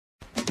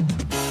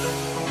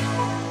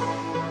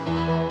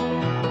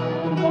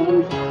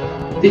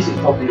This is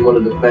probably one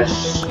of the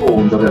best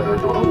spawns I've ever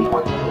done. Oh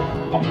my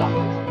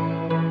god.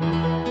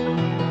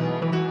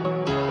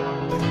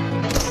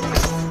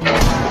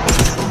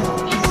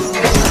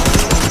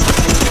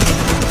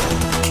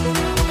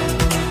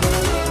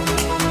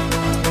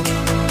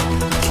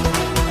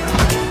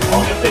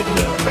 I'll just take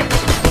the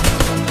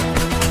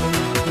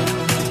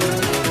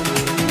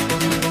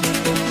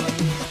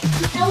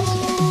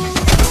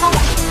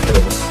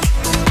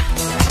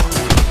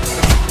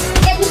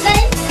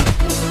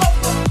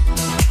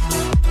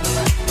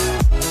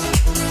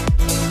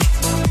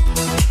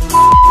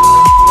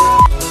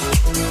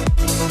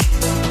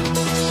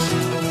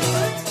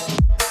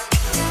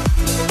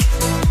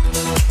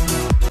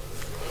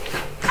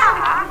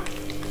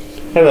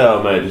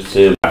Hello mate,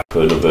 just back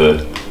for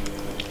another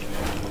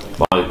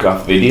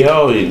Minecraft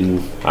video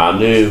in our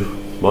new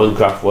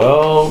Minecraft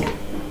world.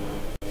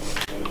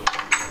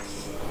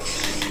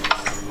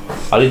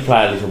 I did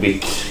play a little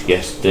bit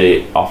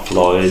yesterday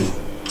offline,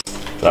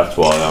 that's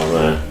why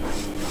I'm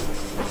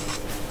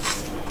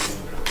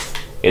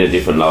in a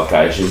different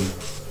location.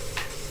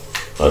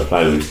 I was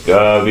playing with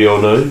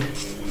Scarvey09.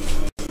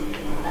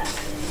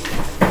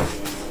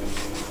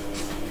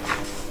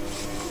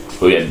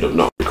 We ended up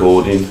not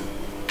recording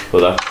for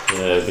that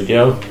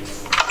video,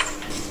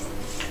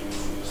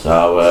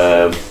 so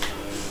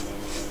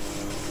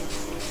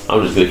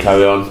I'm just going to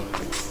carry on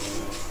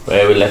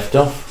where we left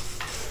off.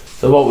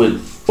 So what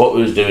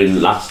we was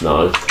doing last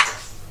night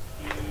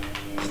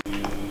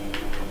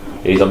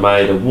is I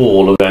made a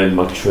wall around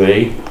my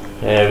tree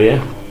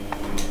area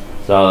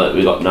so that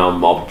we got no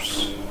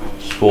mobs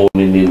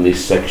spawning in this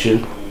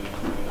section,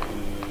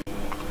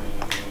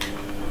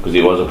 because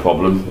it was a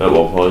problem at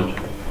one point.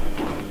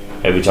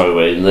 Every time we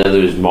went in there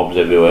was mobs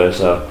everywhere,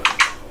 so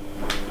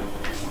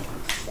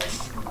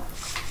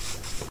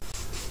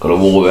got a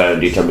wall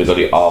around it and we got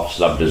it half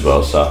slabbed as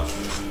well, so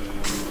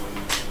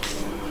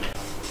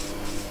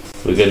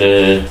we're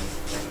gonna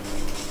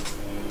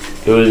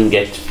go and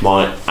get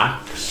my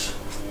axe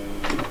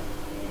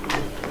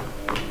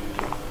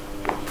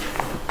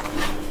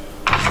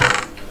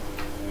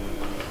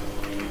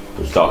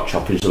and start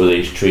chopping some of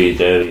these trees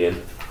down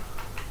again.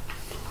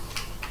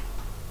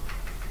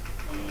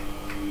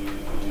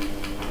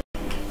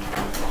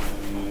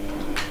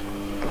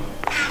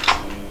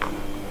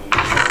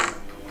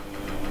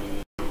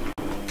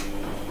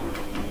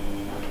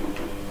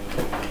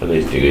 And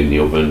these to go in the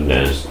oven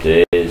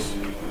downstairs.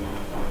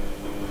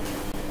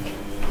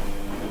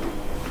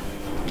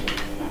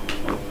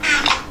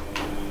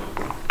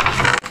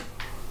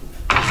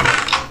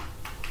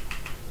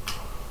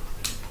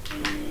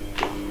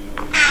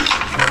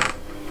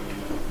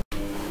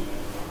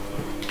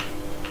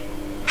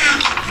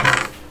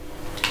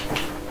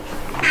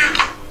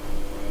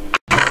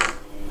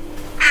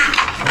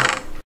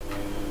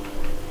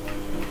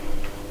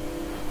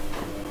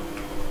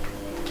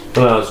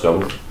 Well, let's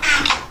go.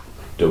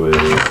 Do it.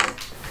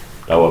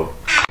 That one.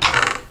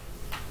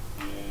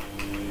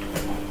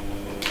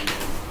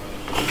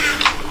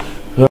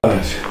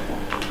 Right.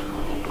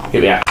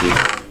 Get me active.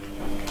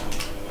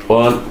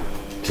 1,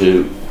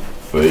 2,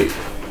 3.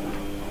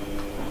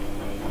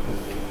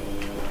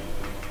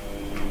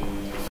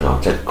 I'll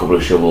take a couple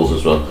of shovels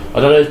as well. I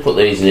don't know how to put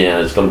these in here.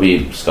 It's going to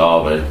be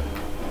Scarvey.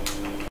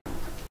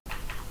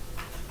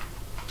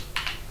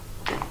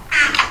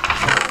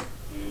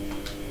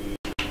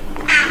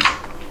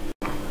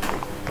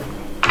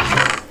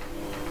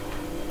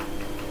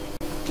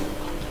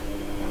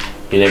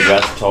 You never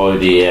have to tie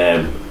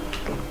the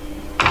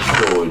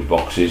storage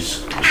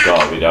boxes,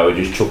 Scarvey though, it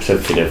just chucks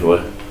everything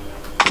everywhere.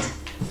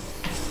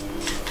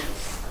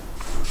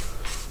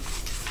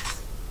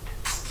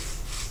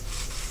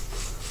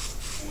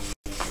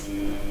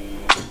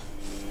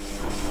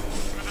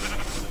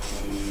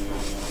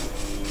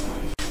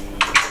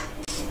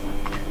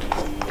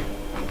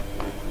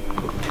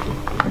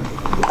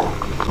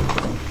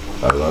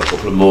 I've got a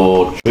couple of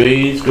more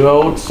trees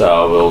grown,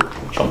 so we'll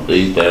chop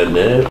these down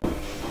there.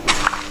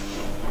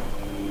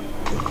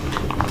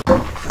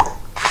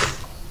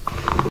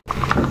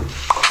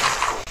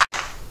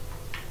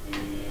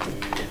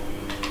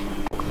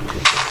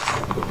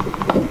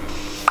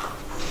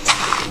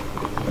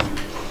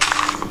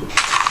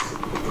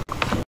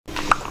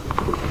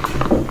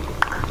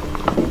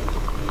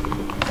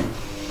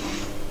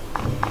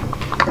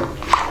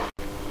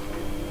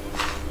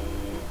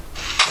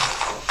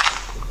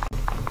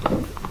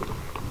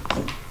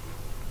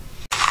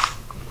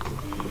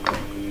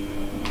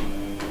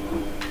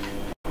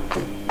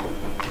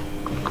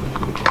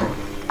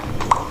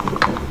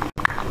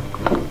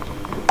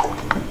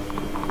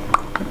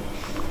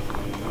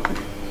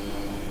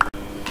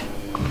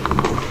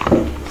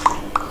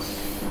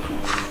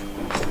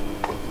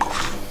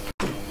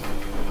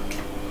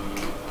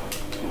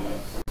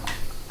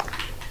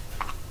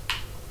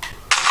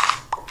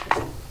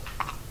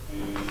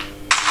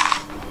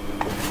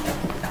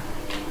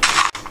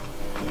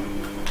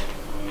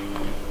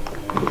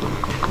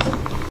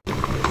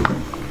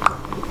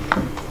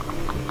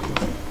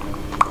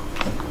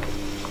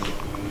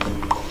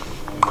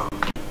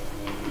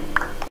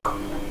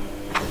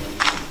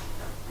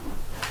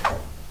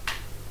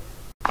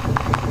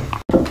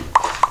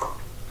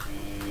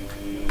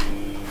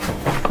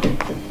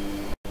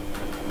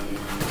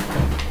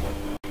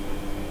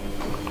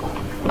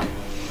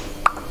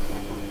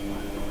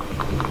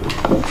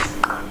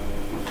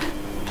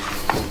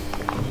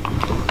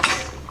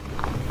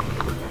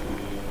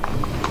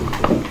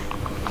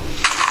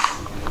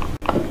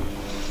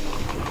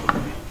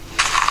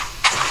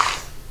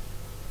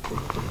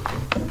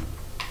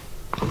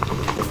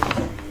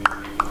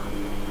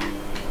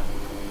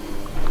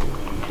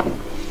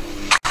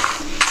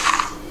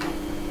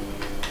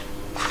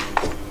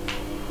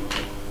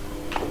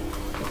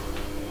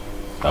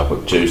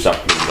 2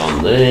 saplings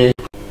on there.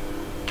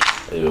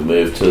 Then we'll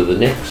move to the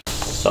next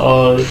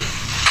side.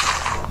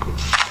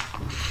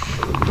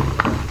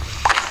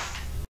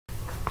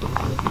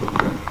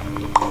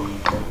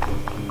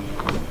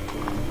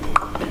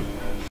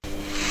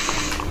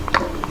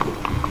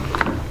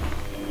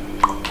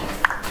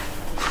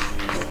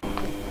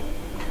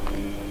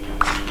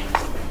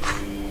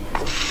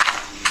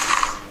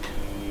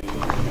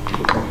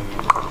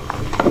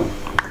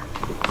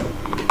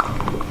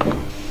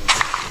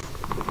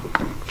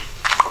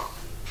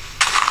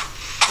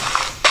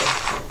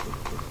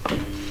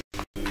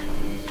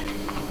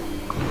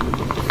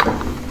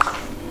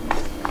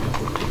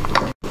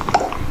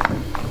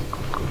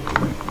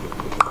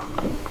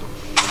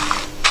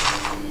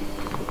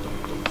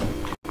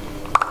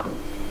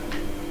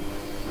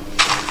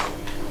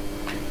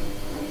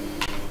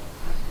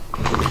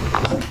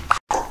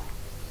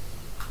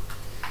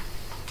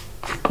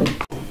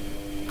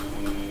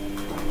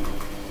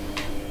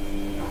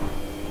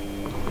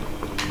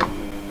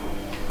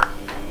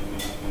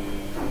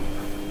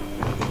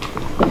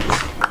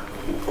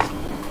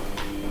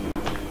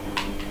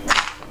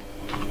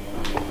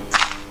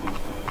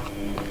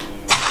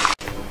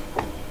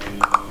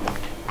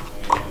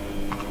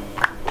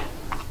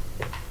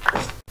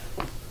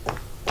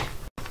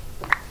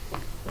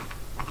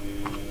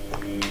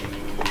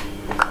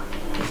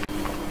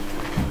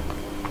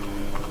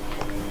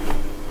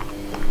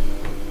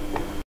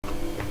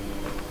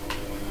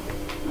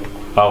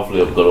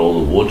 Hopefully I've got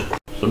all the wood.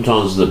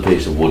 Sometimes there's a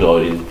piece of wood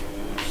hiding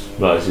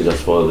places,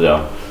 that's why they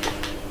are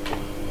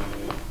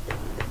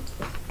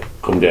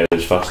come down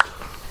as fast.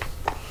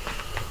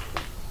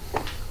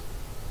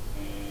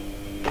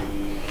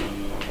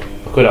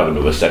 I could have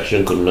another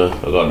section, couldn't I?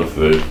 I've got enough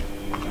room.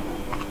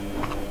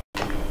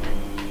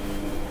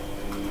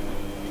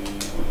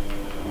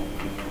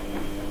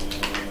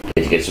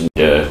 Need to get some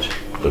dirt,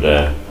 but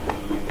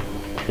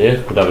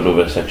yeah, could have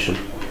another section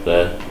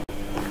there.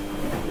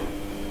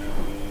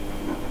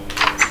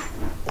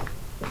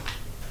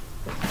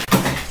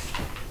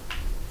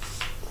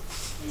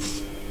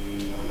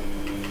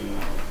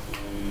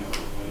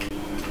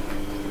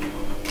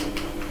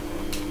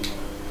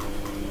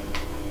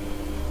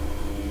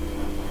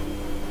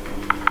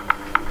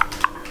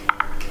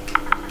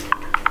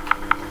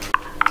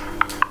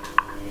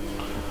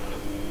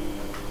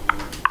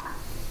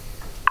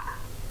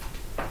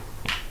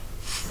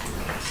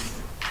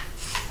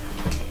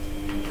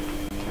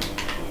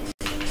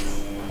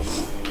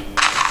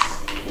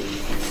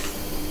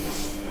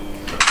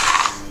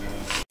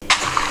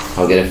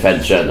 I'll get a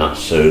fence around that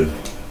soon.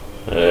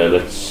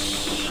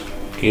 Let's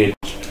get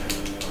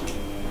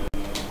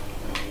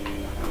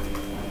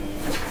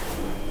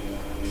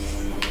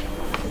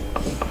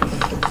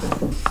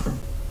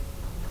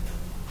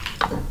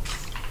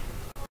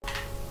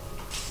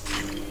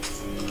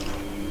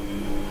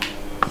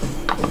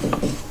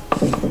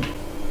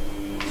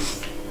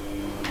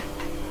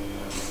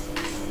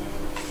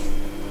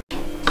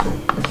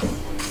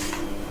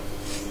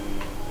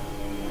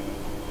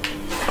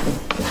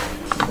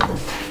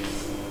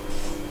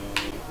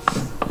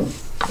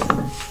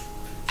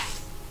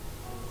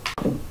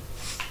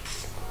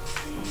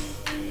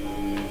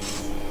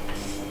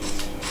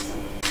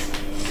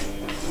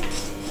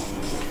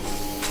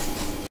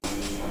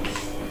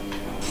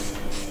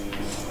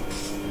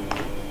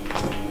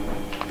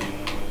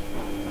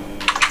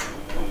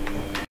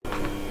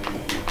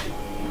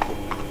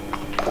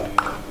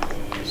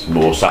some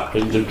more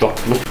saplings and drop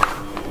them.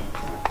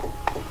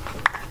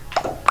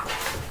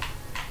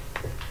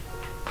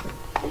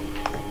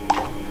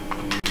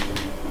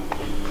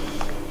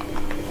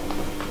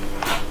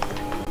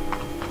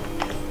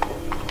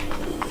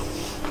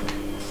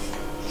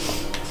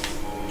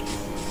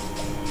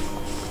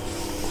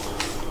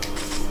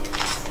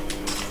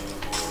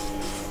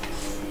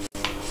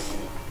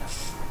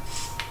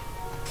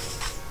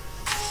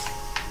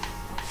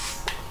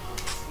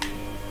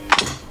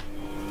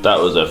 That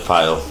was a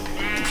fail.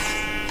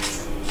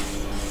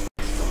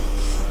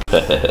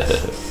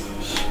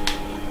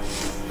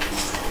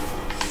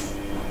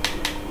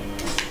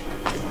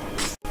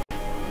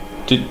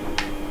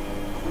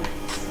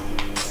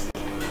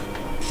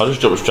 I just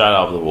jumped straight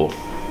over the wall,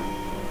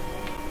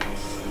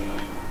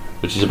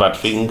 which is a bad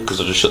thing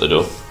because I just shut the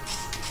door.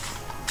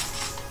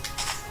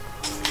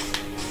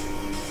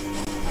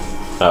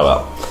 Oh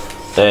well,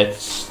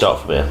 let's start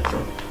from here.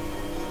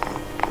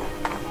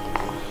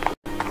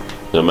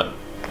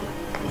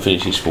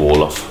 Finish this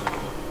wall off.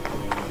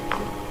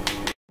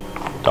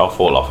 Don't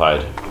fall off,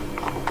 Aid.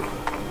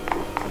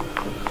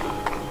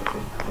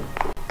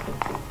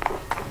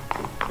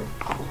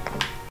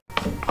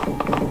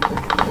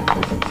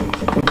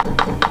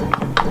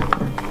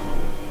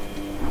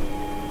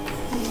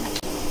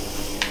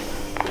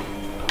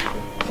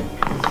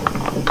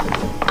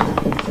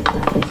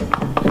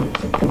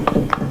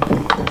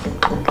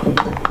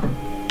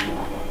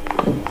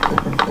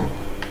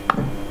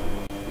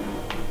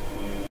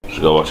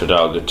 Just gotta watch it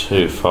out, get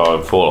too far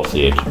and fall off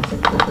the edge.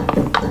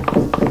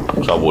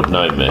 So I would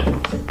know me.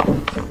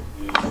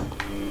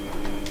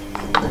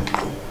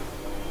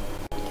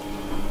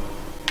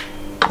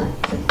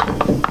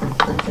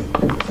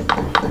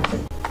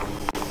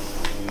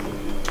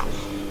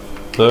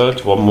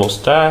 Good, one more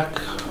stack.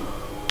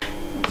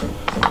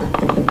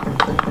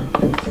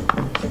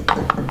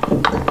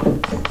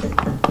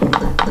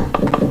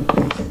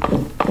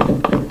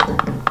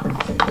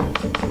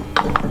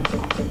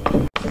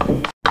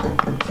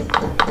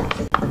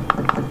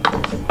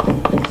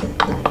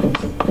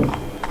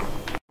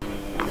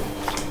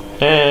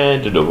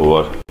 And another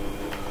one.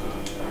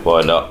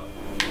 Why not?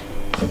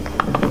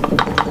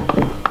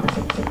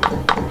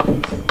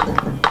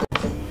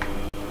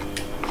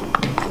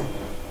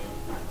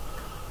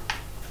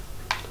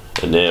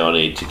 And now I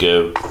need to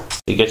go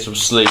and get some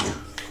sleep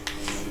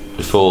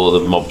before the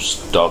mobs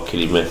start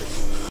killing me.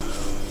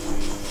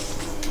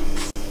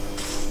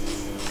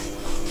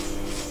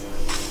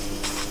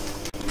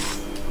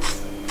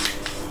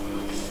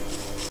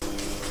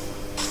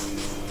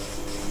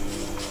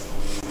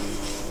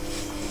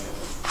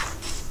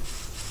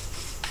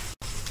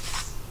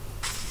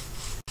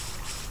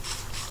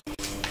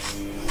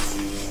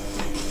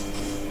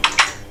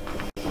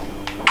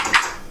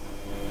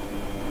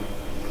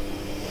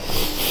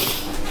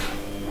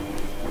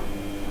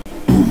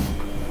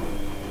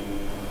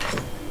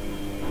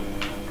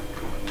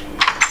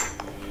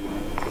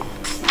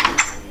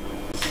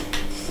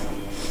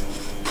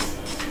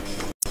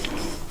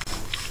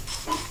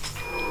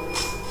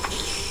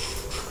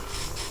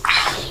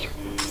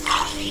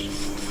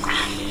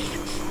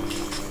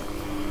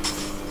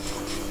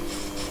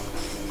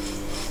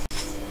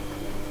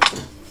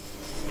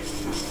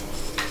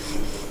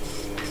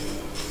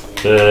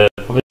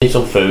 Probably need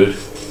some food.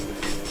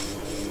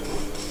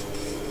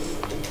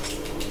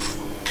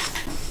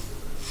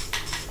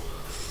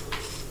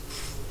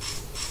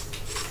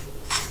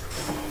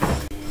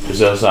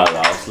 Just outside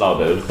that, I'll slow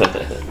down.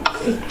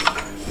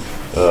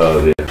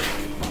 Oh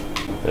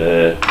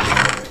dear.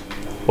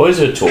 Why is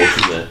there a torch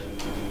in there?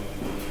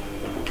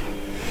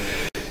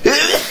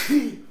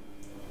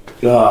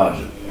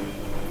 God.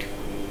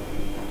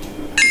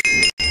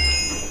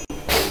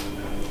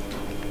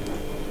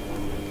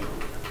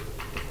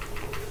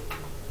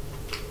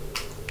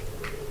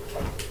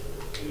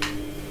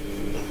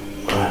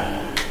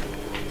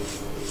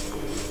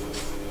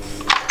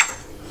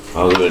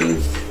 I'll go and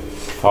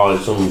find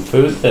some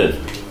food then.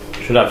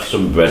 Should have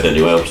some bread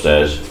anyway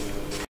upstairs.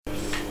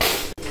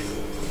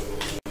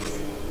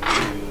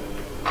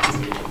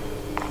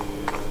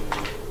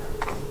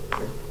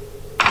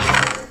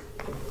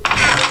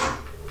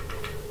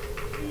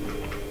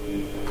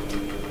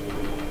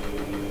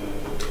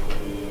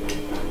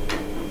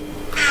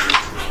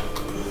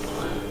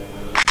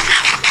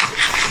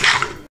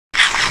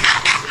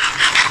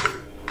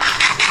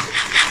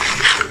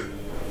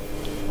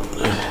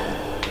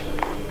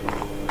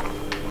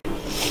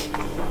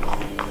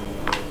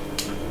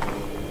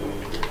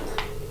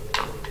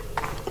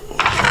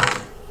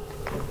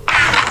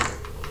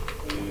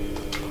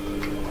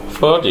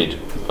 I did.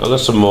 I got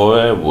some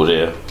more wood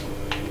here.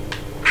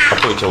 I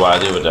put it away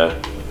the other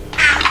day.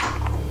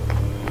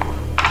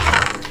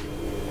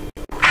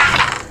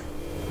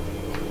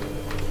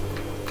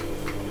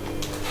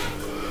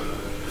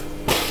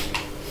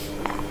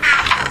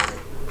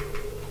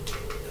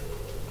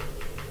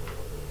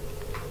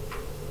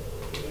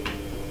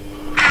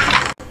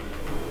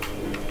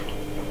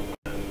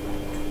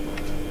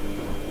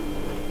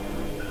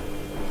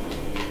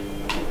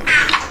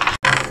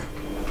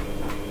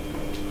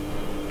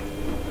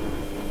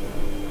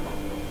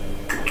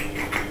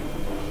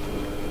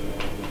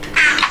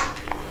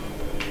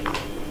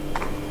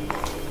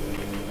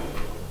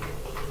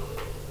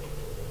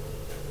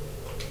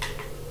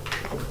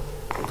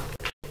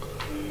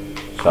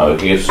 So we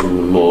can get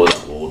some more of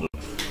that water.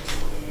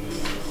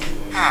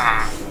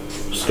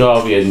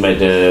 Scarvey had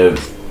made a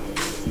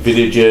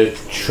villager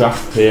trap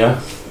here.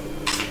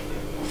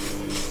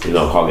 You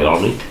know, I can't get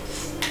on it.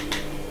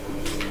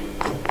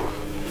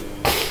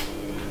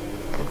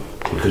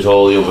 Because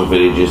all the other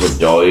villagers have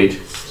died,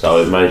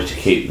 so we managed to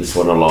keep this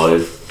one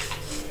alive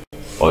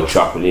by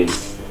trapping him.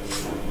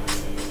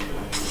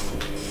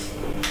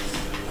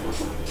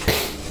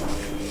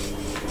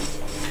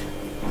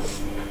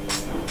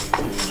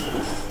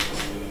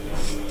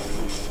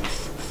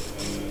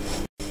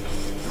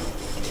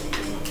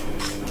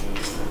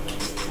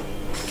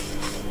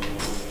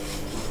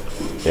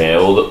 Yeah,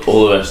 all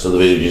the rest of the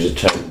villages are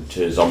turned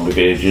to zombie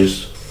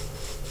villages,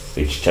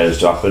 which tends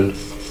to happen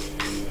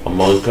on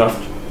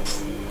Minecraft.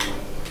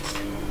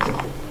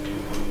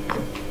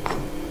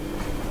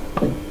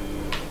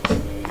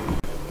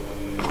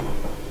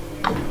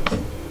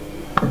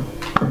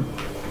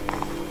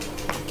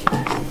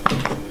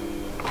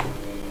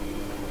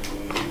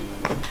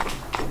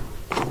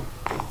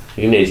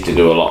 He needs to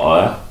go a lot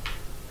higher,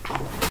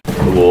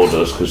 the wall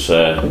does, because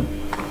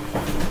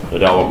I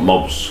don't want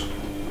mobs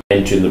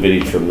entering the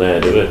village from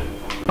there, do we?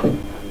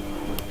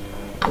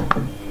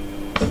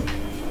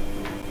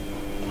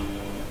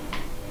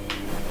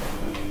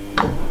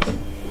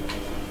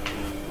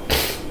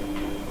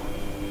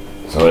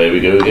 So here we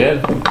go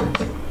again.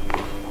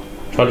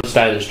 Try to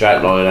stay in a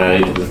straight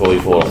line, before you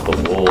fall off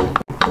the wall.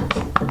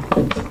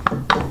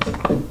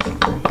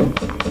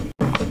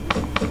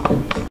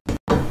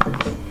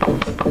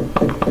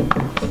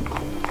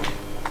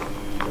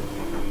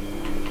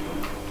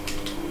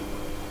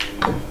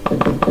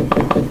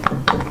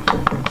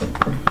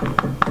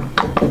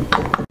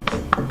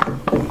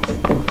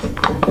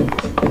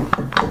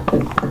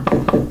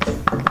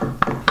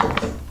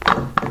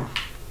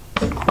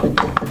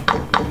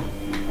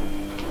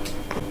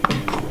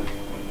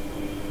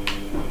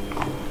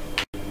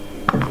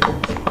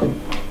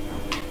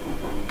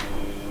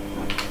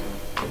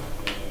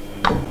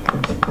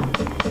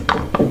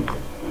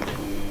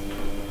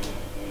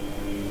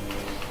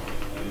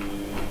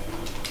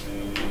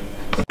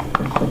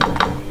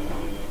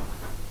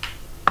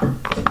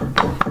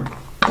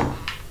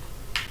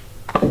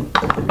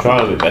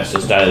 trying my best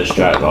to stay in a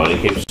straight line.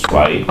 He keeps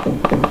swaying.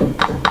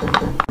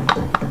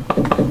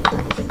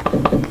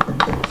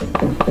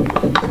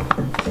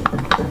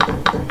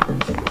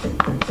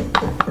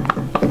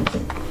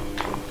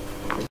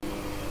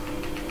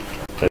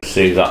 Let's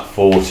see if that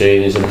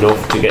 14 is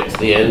enough to get to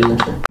the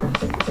end.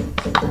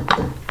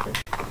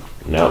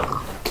 No.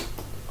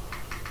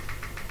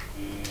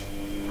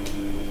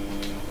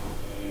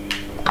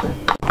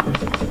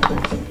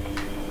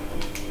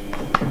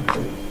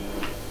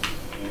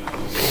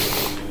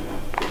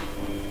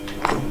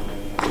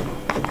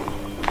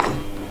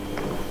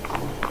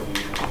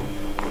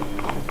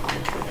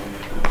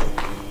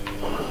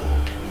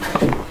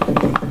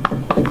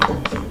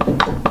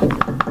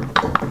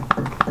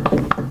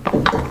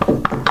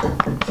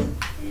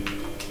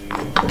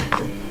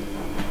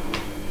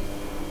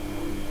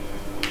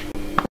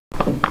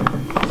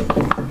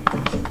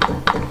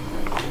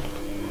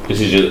 This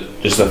is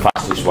just the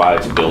fastest way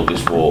to build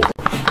this wall.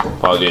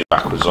 By doing it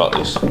backwards like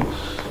this,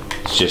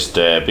 it's just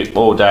a bit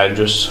more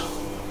dangerous.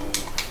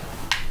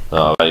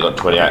 I've only got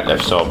 28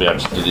 left, so I'll be able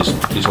to do this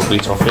little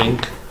bit, I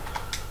think.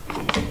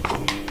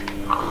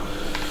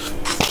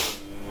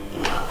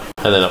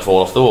 And then I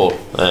fall off the wall.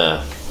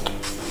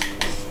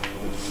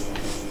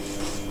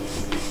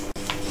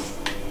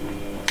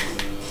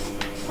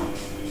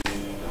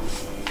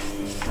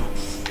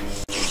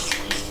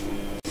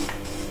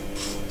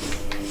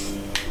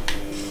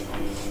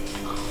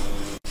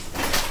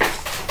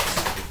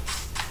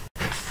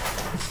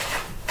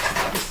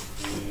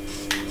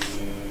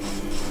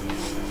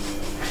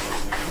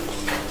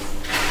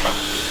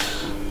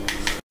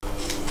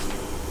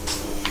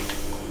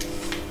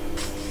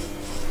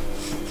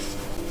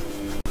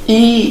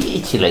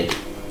 Italy.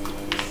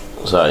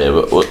 So yeah,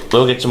 but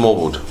we'll get some more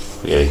wood.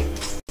 Yeah.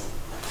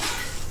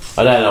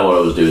 I don't know what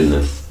I was doing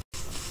then.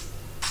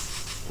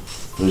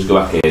 We'll just go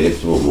back here and get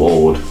some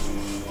more wood.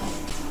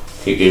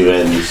 Keep going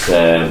around this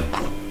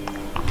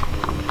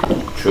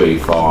tree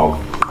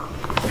farm.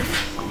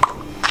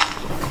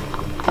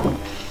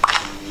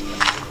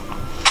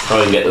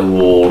 Try and get the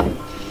wall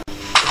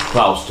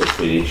close to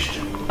finished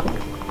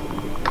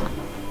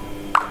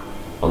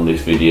on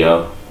this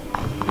video.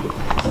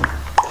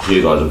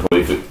 You guys are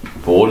probably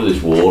bored of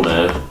this wall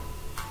now.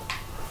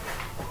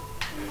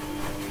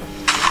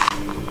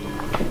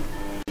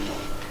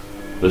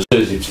 But as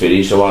soon as it's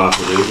finished, I won't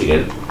have to do it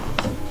again.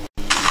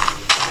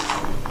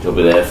 It'll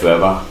be there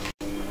forever,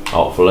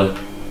 hopefully.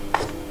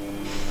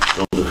 As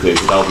long as I keep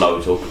it, I'll blow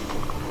it up.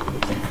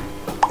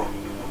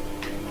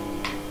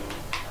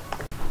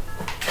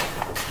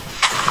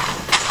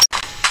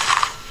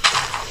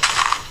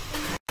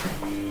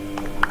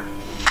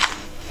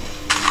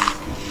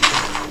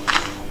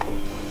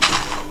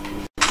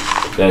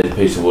 There's a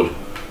piece of wood.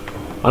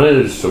 I know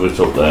there's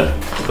something up there.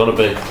 It's gotta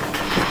be.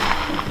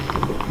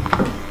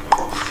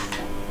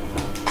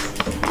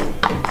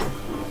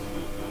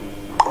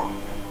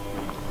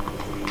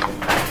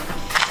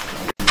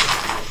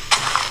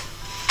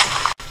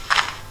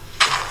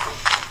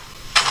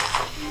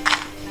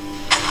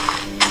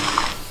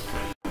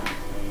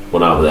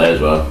 One over there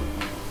as well.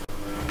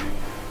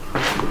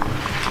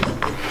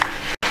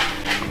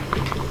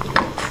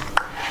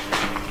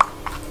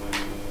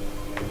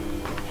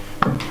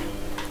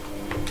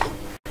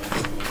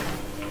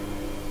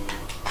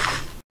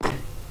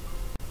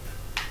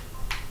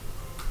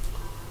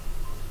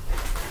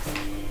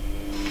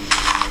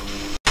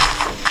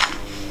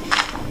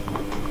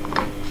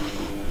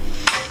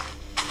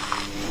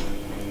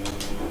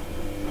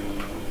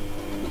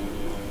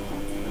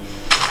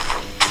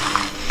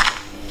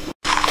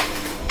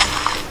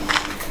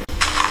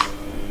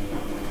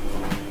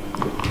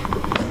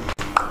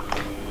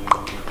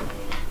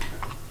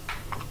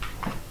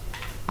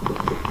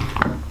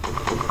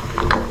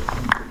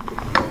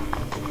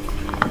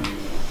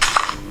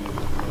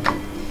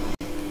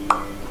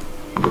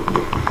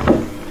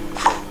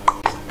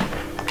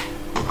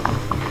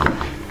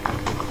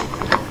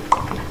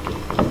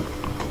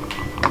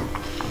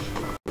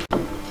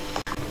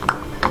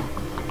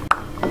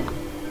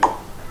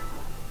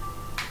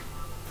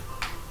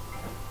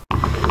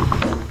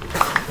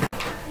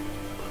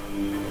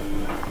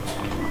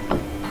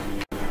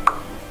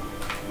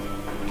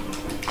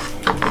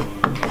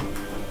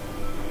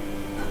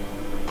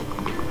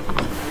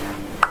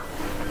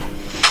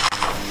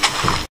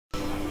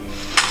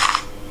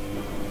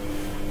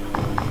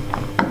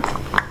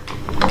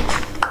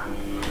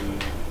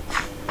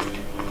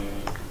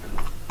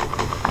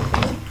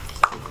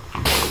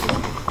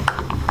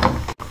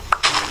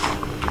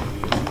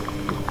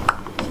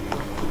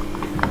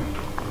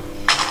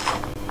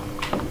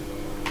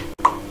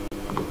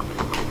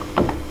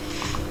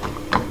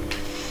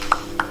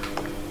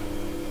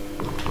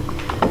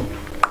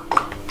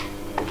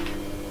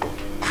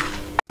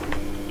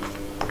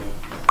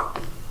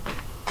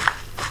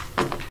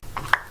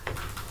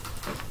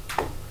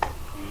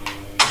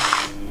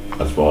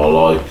 That's what I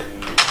like.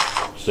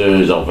 As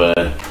soon as I've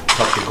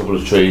chopped a couple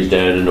of trees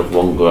down, enough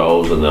one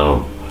grows, and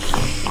now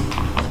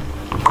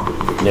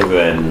it never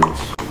ends.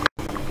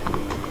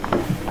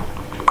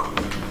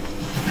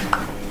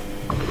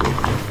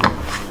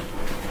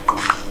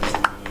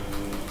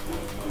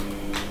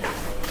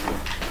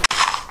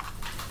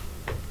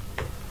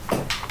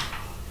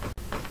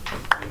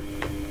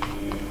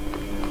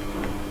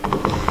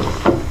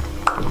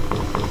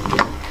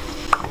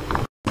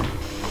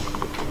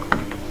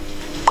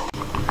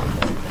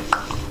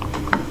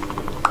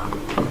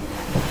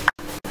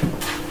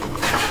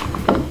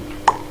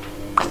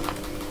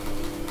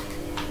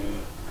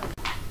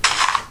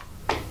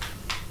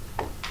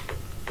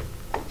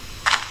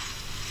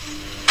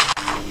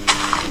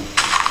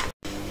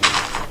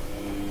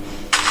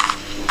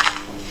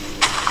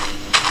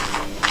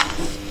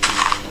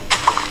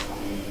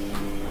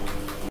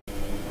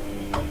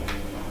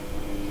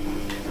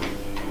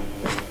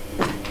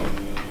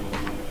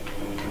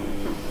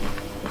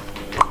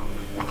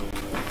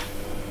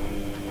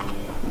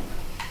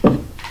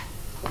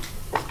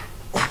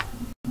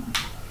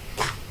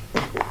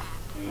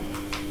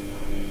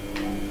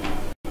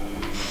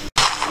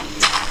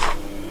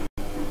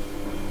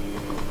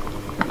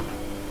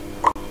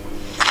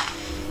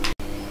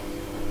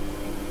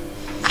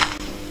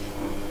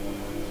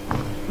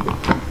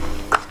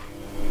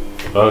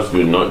 Oh, it's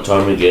doing night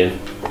time again.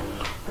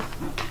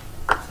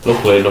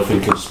 Luckily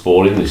nothing can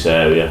spawn in this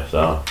area,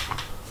 so.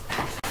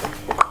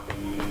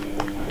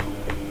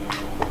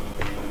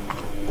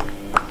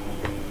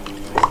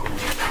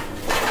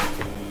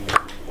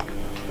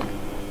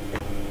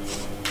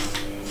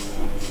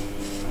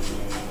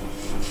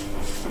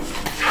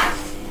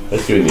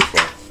 Let's do this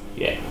one.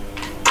 Yeah.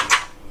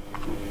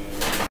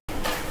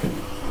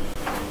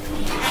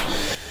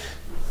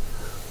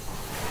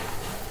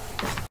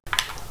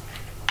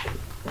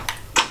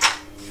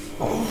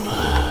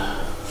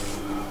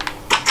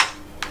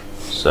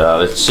 So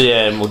let's see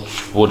how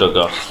much wood I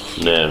got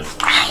now.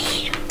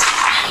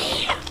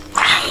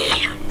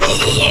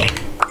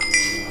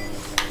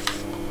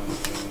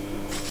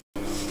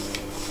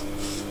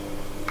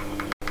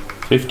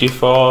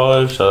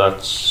 $55, so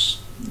that's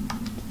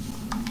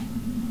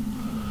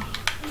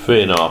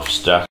 3.5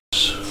 stacks.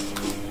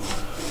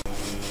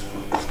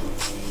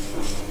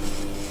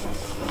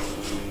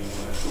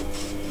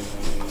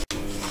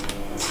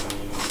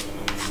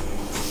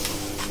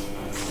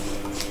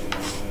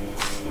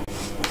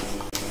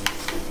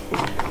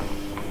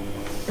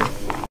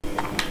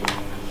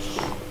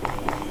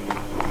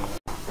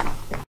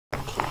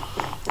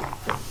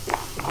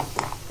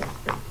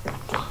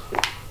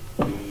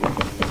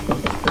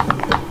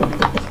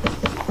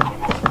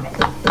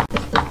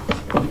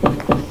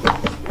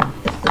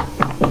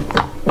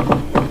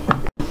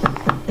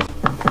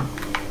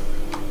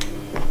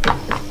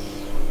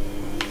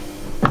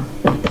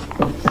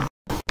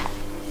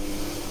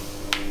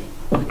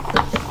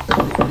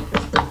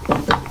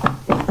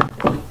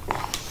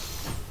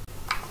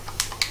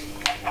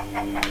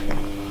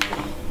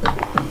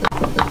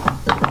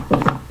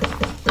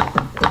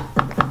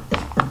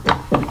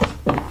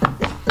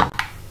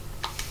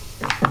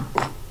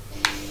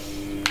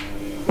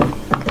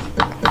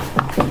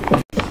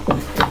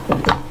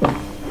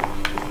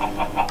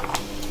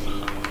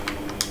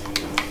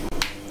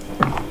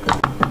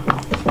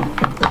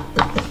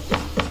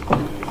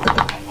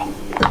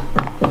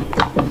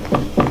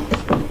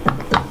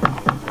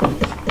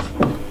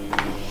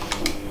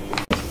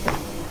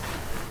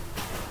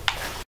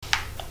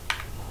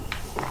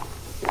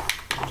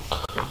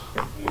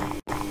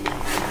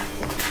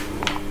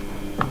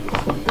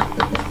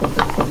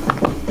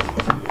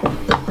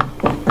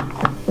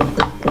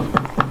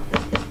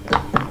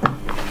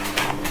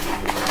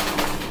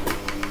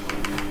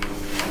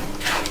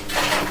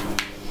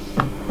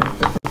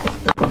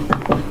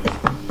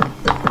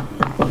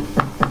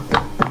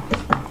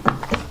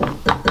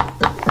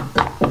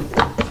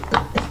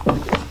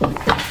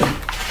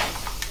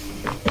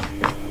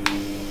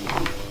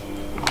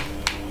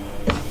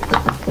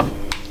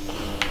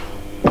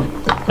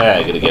 Yeah,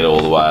 I'm gonna get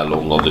all the way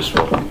along on this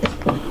one.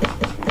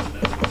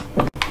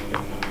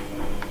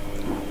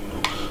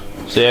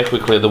 See how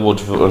quickly the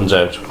wood runs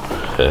out.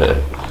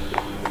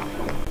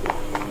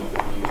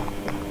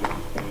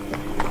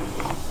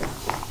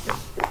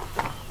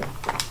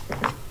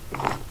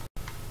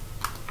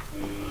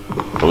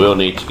 We'll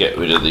need to get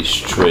rid of this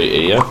tree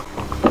here.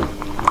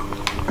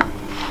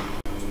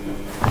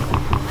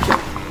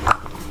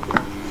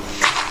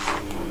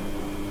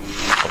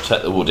 I'll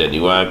take the wood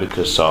anyway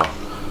because I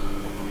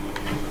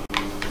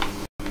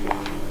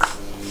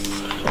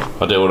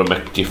do want to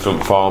make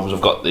different farms.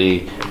 I've got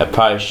the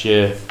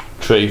acacia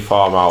tree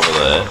farm over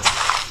there.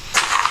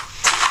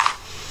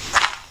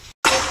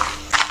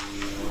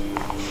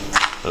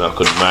 And I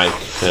could make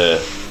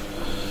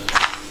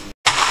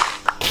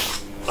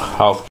a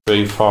half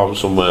tree farm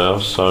somewhere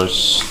else. So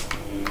it's...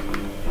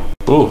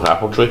 Ooh,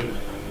 apple tree.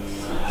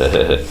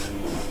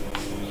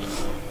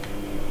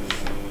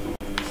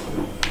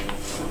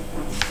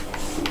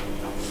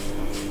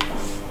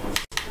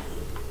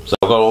 So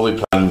I've got all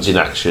my plans in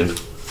action.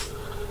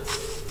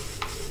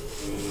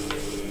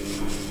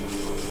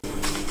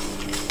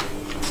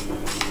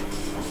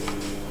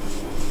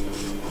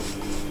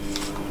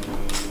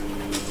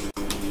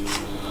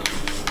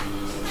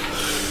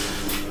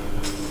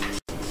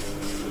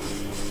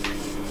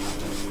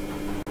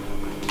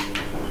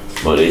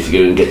 Might need to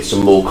go and get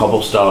some more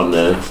cobblestone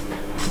now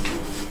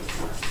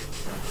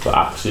for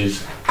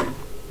axes.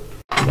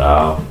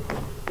 So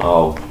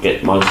I'll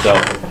get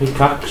myself a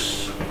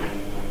pickaxe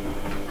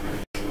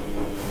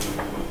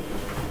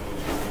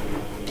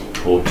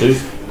or two.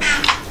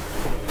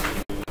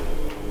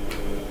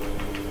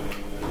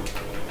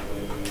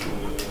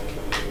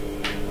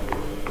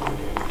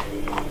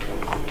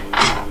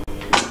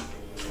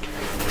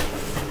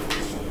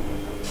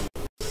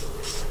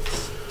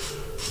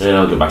 Then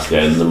I'll go back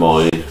down in the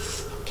mine.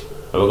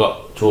 Have I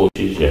got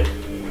torches yet?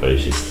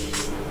 Crazy.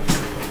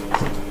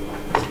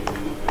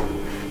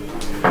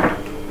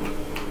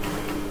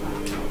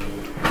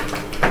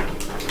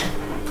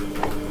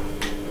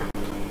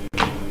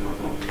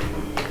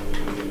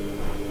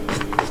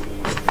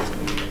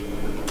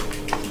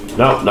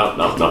 No.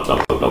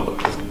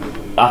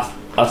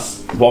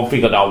 That's one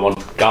thing I don't want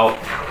to go.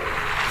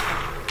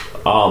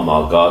 Oh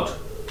my god.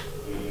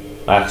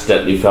 I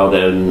accidentally fell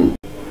down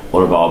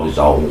one of Harvey's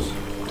holes.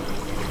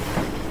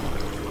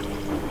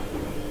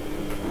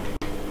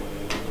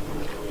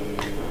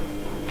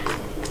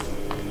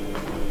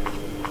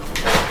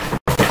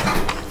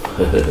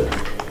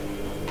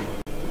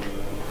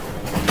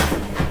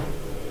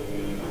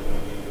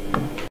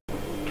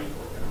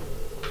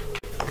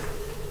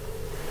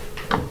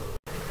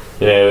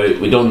 Yeah,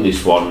 we done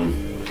this one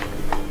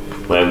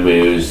when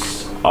we was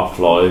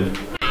offline.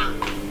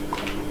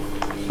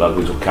 It's like a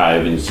little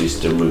caving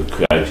system we've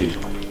created.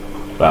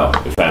 Well,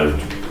 we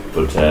found,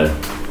 but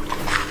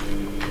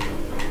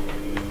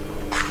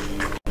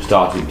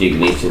started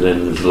digging it, and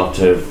then there's a lot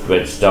of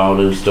redstone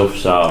and stuff,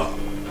 so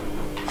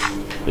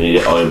we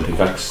need an iron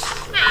pickaxe.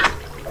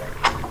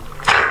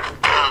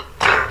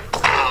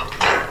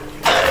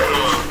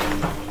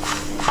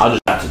 I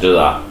just had to do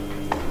that.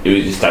 He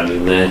was just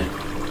standing there,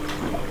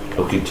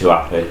 looking too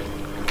happy.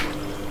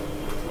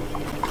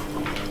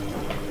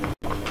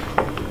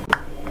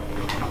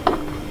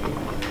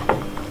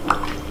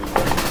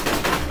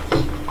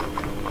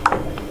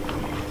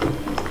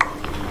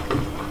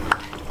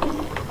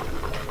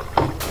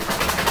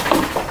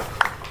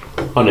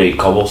 I need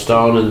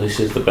cobblestone, and this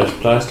is the best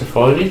place to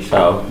find it,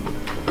 so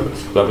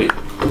let's grab it.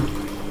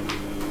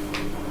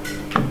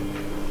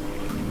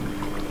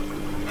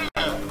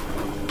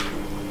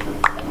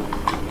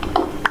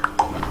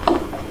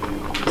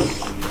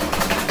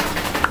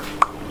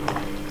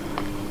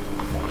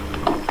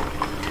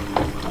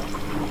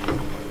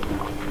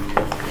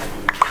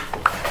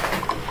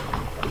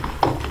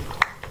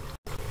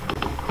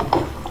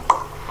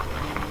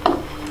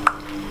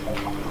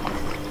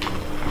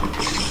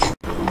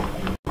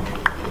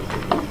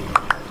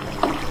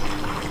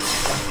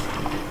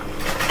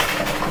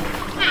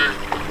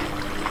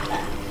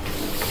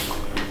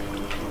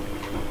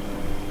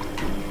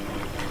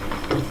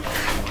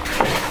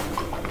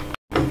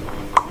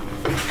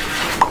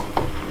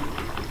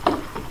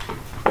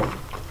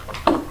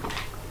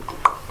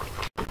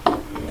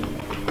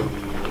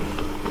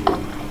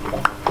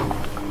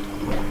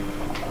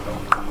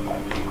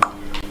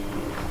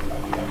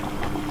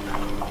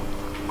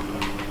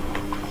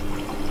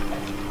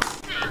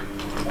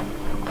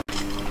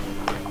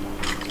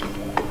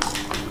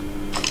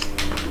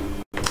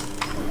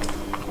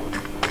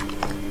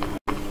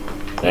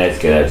 Let's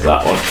get out of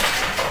that one.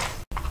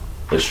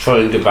 Let's try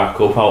and get back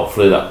up.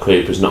 Hopefully that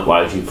creeper's not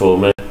waiting for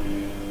me.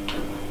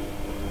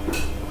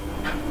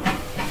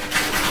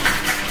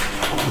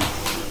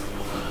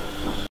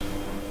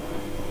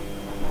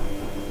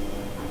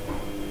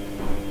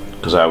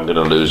 Because I'm going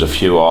to lose a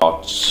few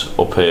hearts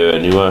up here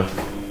anyway.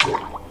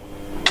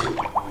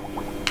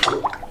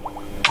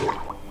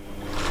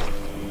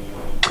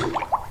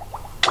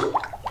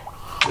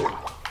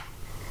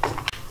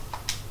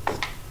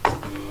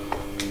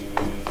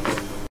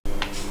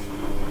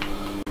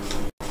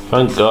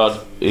 Thank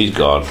God he's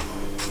gone.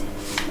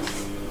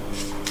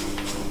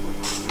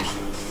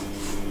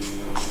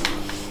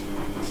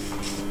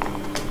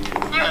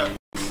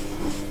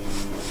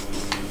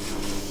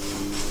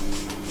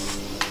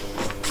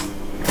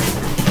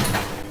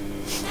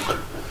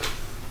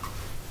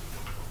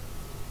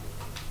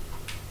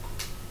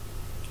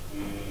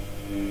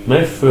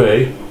 Maybe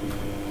 3.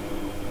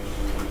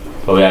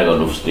 Probably I got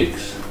enough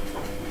sticks.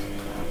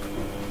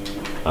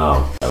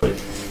 Oh, sorry.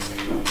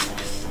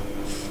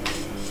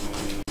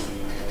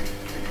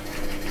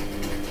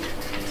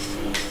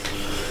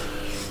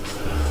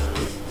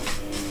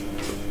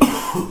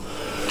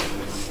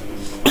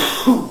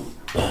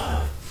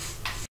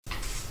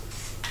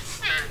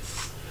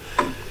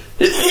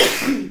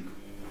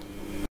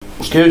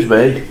 Excuse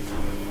me.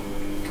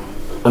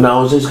 And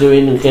how's this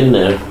going again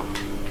now?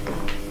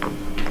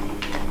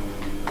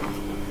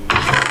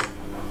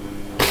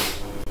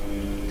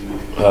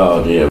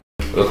 Oh dear.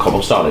 Look,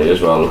 cobblestone here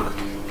as well, look.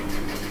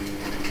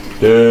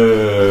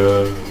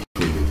 Yeah.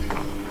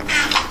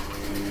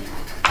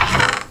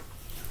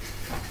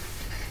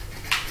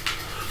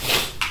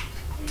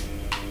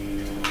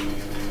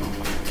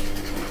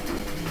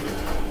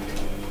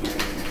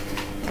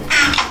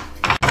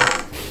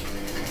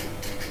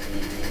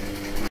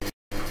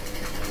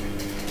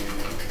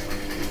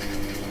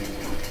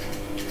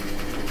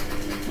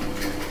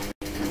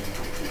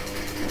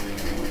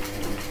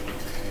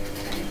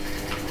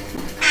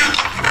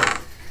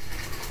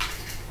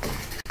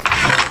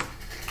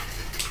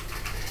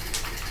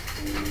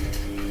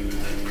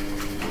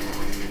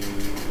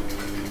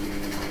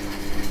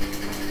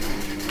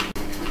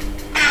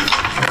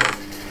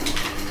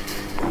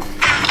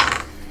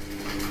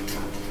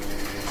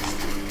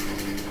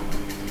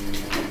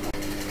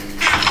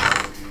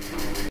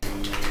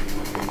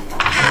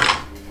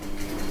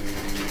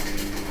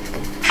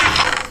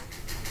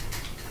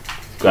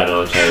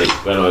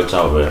 Granite's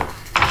over here.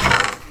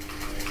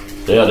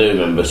 See, I do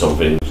remember some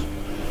things.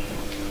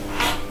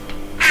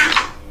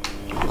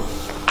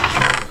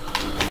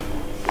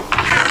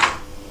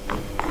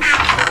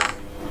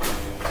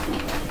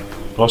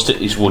 I'll stick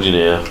this wood in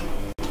here.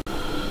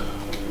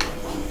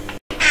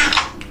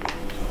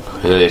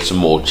 He'll get some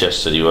more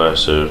chests anyway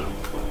soon.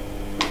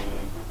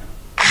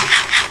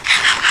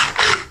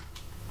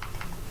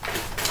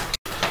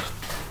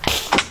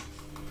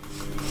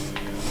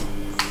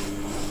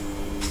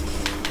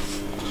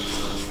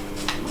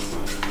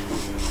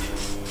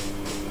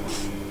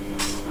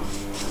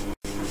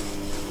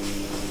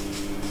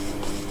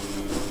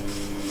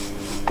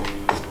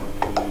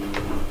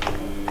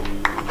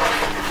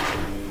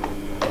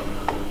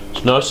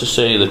 It's nice to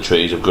see the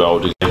trees have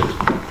grown again.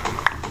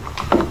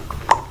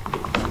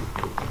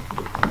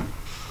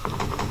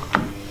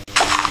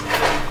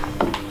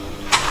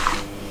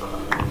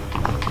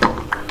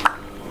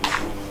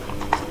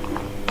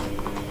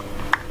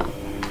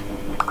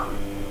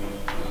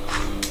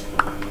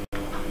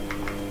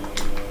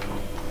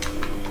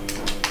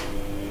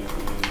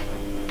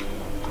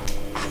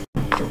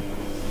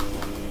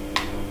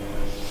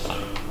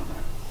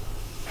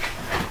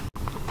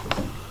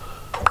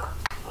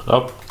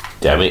 Oh,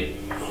 damn it.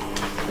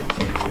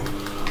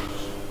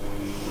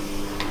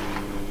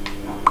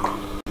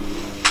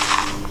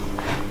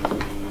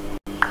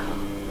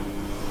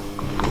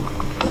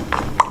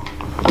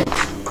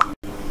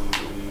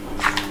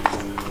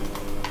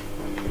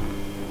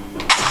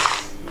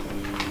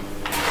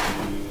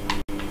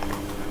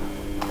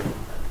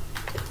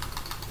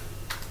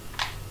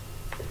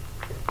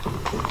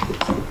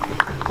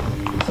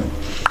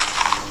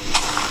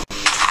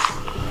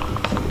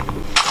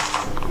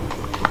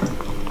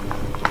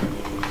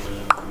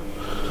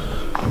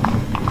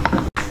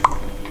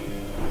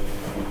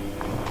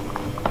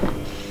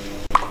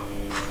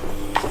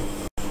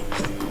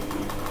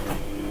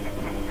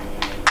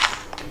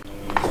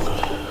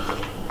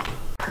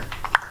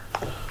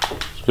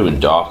 It's getting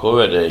dark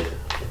already.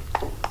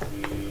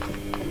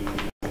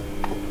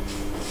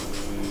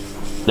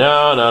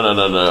 No,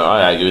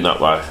 I ain't going that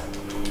way.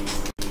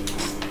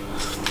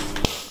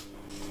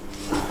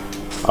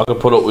 I can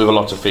put up with a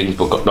lot of things,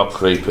 but not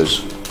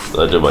creepers.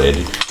 They do my head.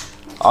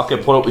 I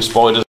can put up with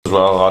spiders as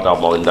well. I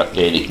don't mind that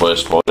getting hit by a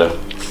spider.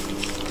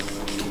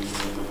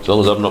 As long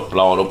as I'm not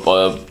blown up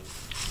by a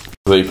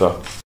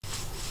creeper.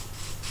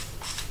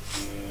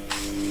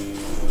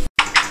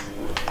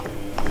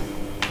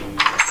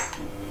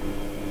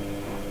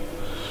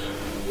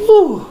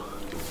 Ooh,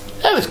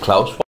 that was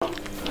close.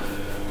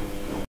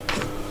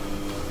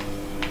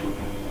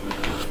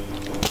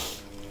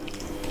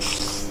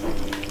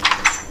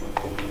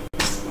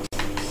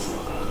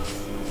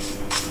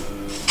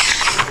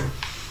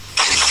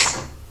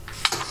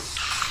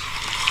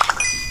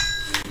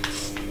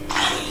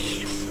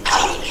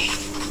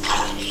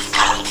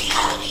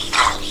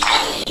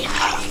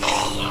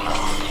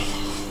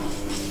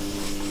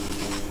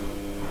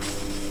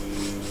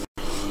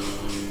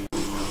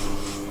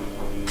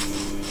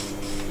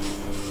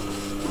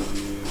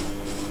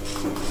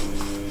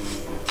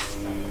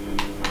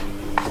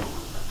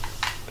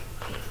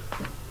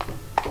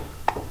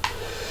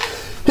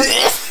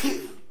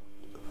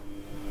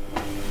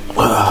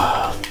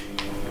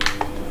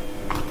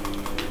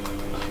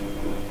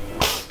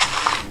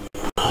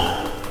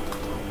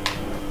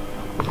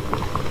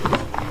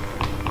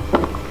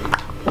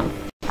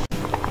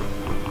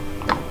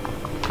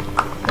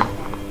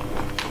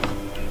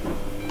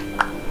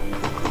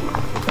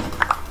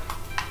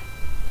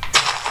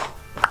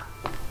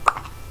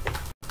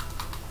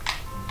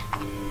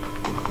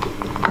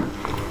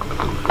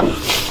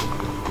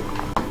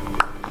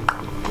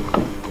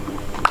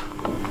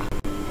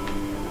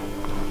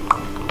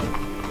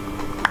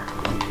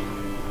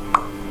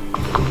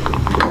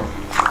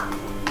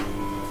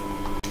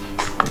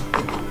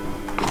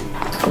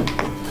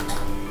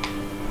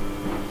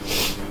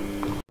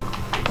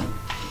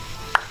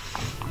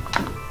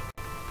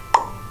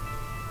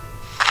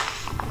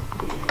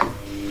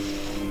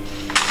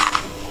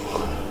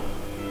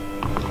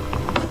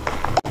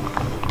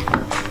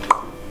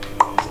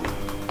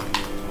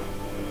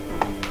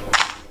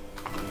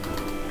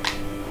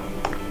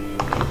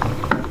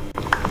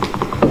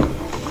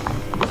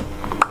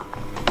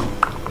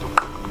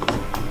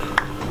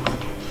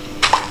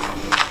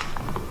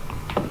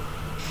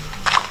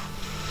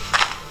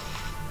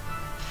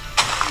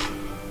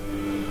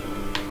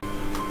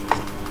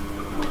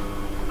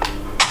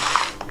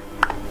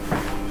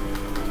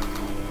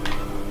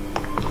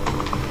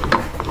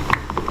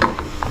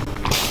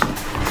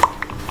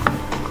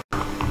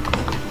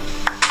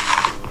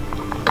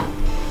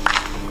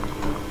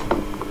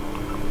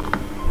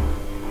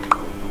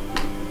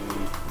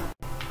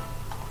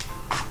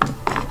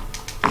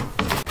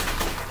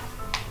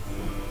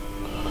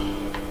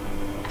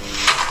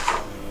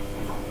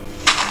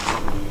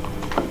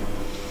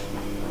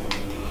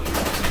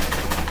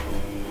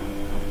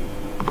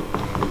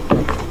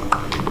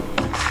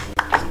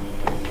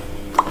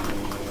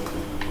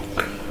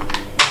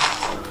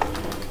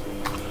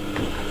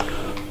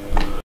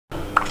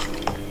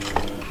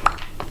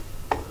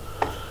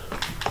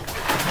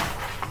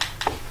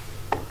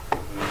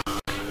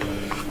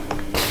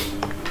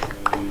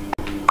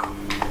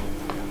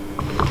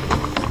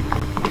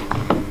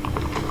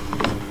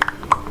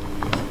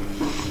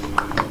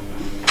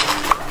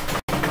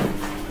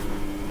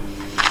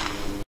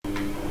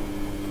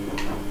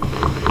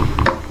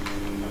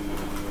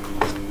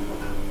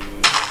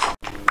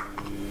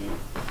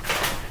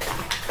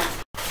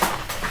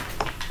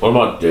 What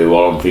I might do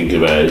while I'm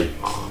thinking about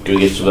it, go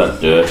get some of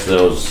that dirt that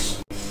I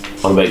was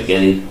on about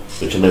getting,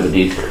 which I never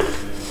did.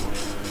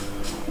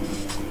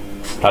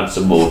 Plant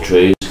some more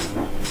trees.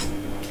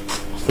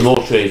 The more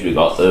trees we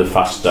got, the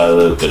faster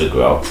they're going to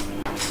grow.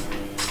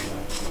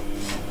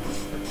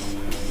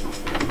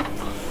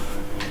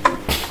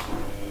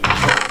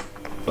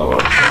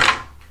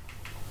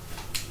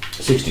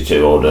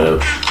 62 will do.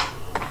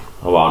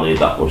 I won't need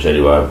that much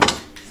anyway.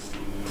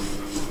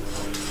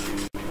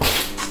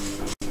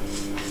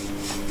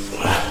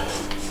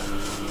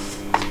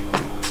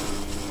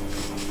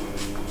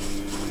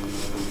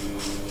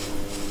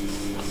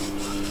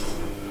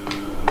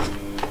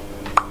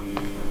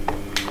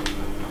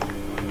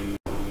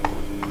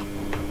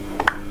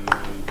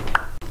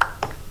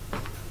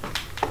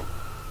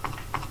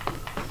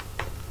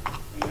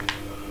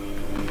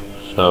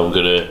 So I'm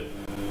gonna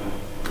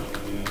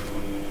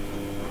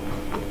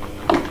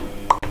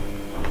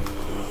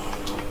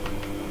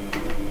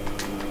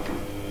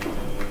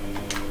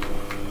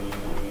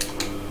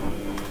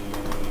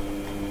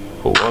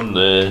put one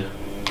there,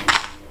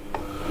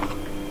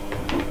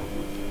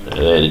 and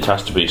then it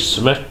has to be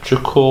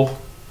symmetrical.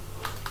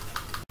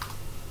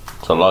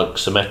 So I like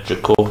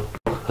symmetrical.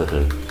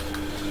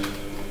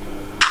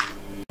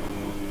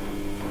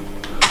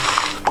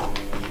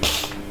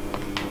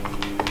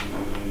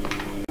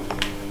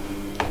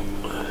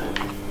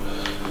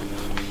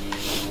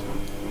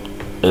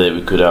 And then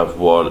we could have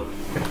one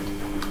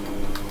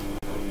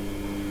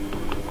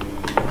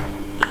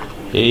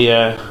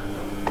here,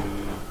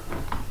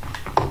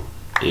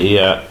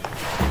 here,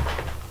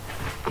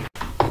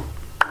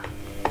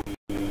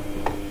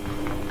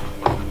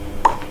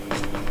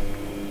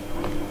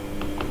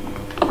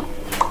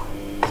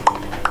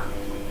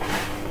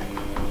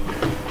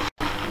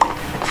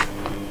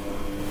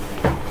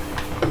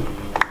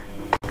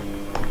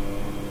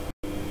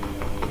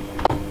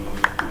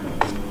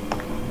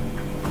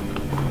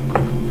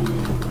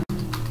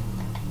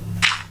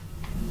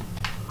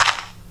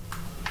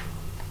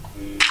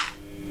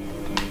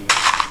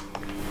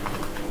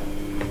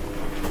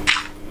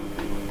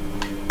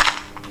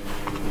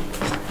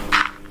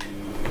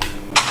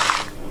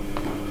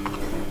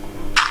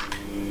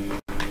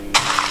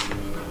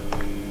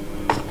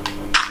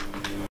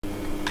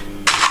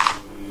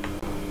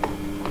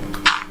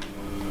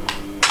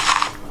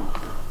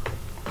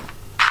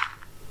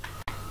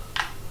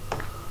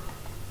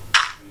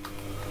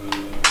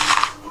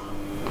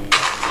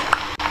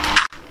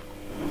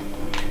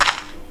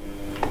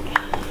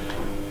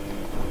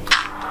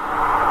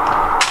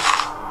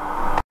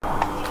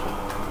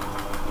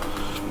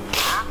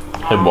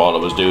 and while I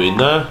was doing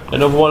that,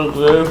 another one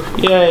grew.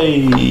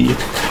 Yay!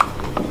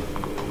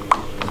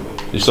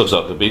 This looks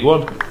like a big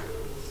one.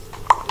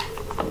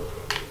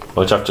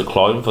 Might have to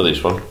climb for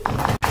this one.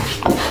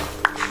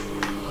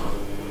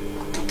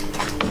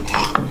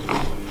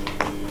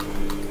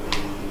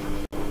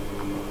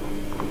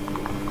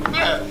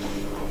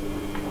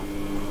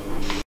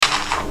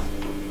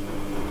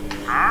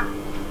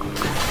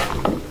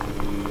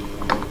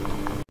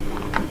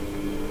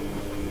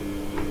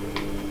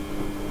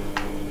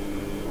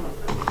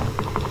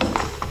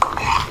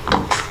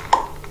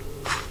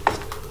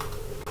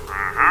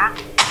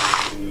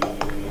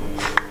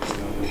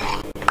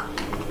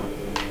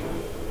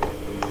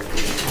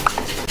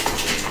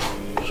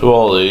 So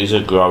all these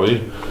are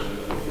growing,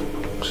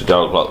 because they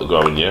don't look like they're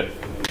growing yet.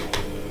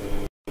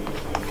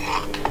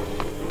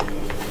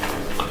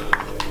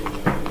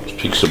 Let's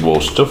pick some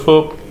more stuff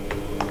up.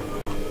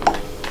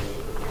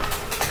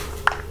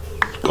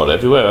 It's got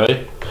everywhere,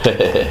 eh?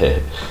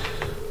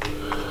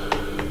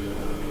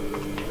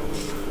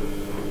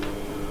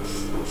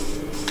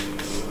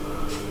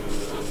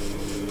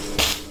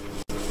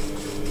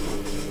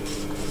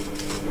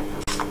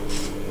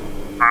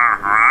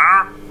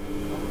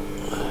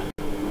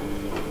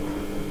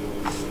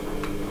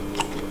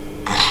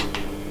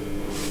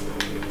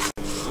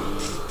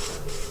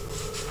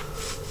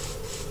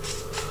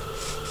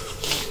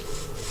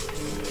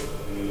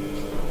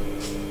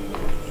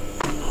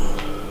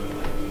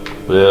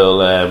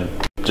 We'll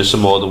do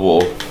some more of the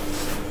wall.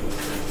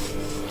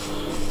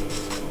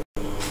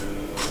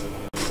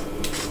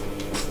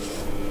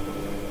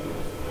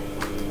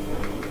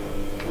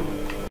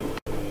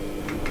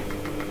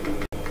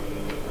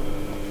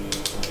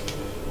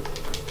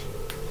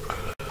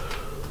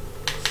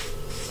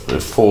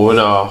 With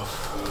 4.5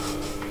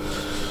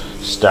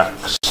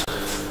 stacks.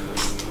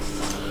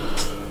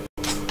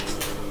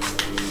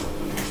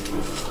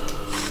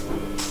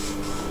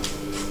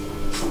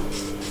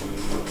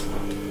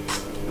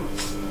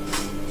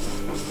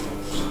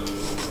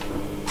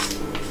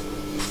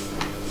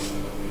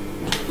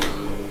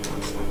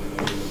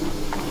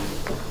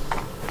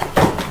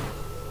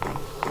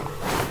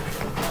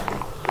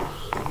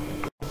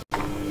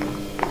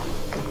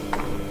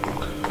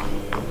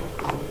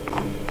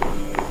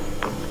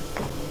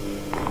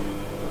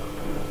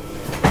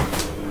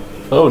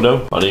 Oh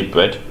no, I need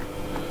bread.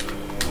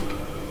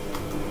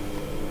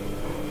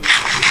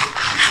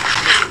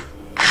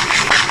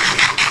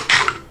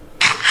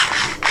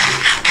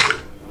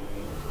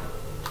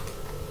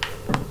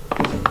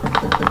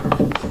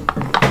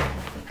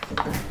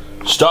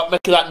 Stop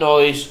making that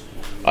noise.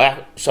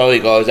 Sorry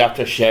guys, I have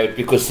to shout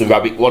because the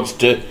rabbit wants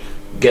to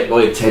get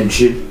my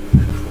attention.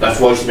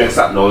 That's why she makes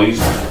that noise,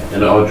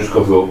 and I'll just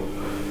cover up.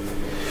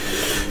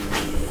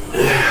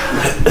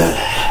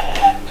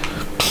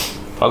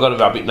 I've got a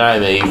rabbit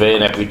named Evie,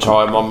 and every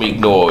time I'm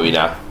ignoring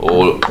her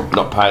or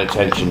not paying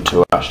attention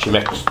to her,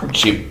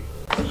 she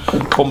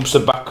pumps her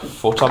back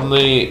foot on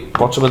the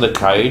bottom of the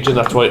cage, and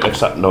that's why it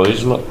makes that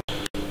noise. Look,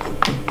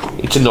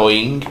 it's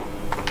annoying.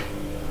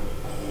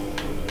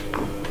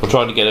 I'm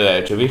trying to get her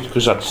out of it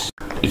because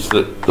it's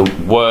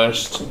the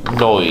worst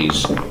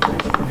noise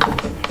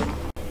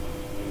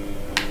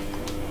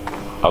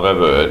I've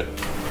ever heard.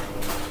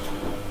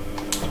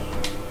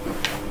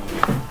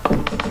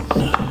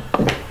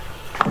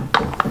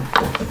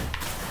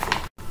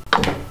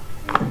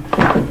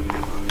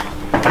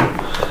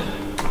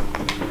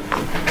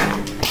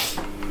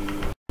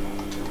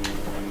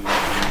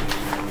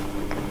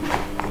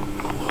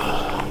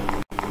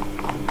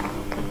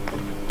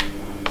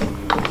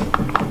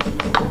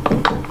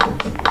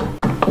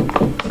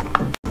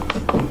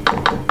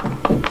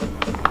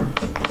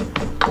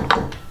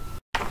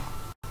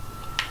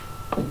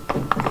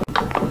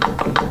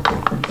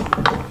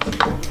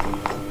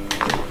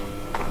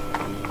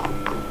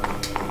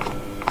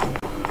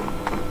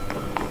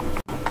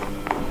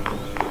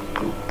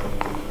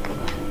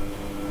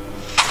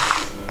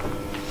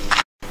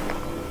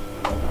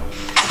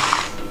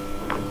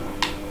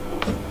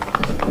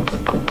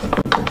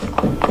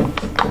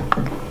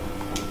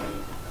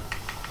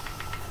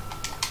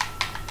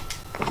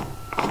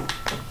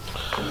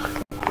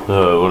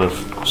 I want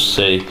to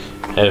see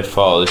how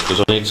far this,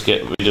 because I need to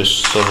get rid of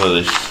some of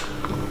this.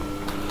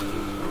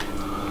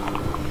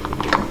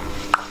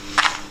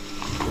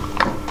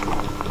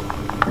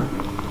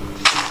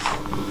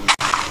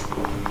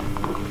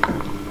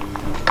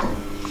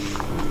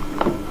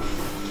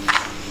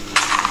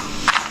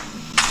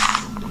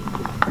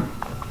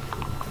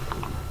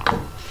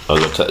 I'm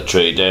going to take the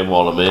tree down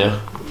while I'm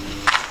here.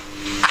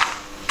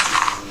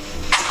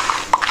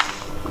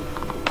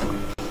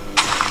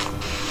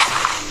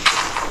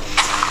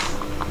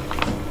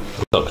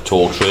 Like a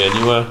tall tree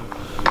anywhere.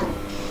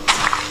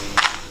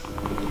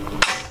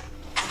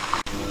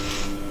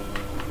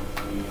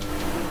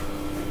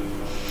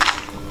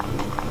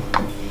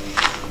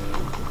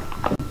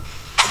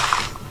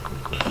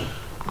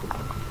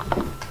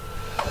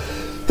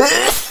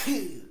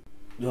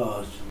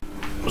 God.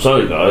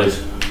 Sorry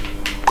guys.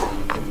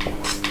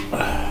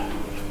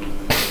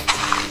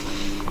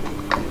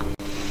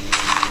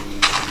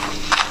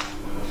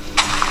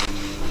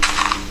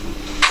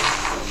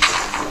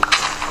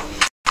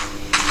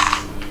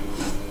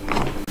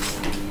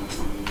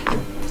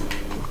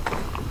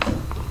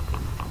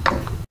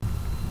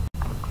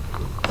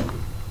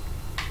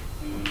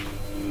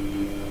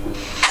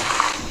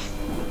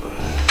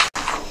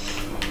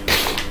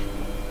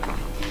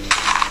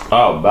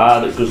 Oh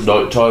man, it was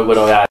night time when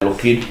I ain't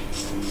looking,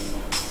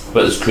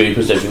 but there's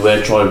creepers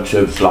everywhere trying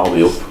to blow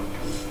me up.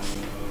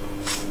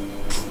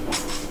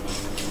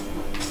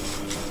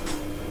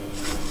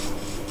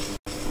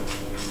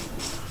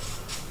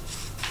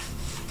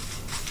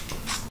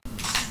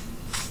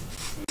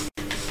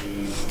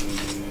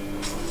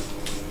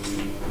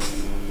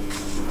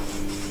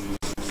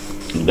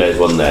 There's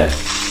one there.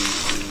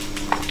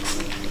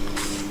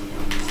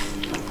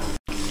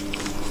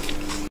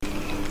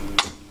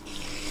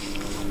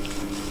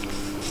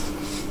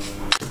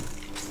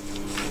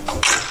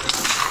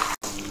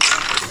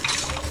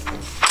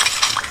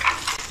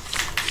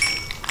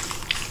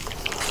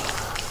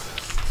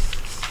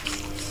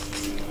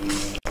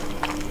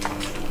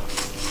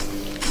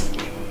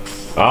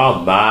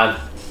 Oh man.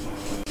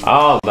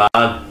 Oh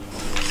man.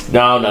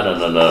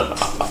 No.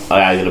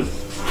 I ain't gonna.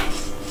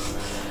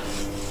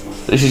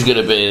 This is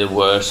gonna be the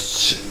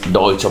worst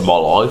night of my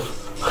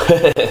life.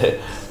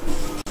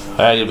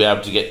 I ain't gonna be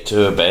able to get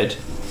to a bed.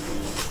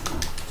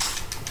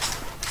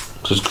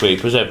 There's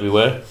creepers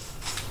everywhere.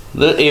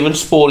 They're even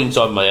spawn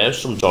inside my house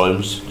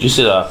sometimes. Do you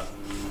see that?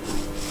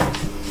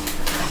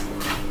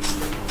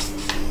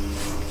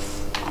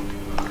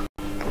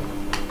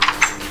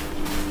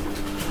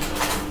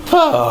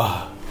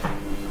 Oh.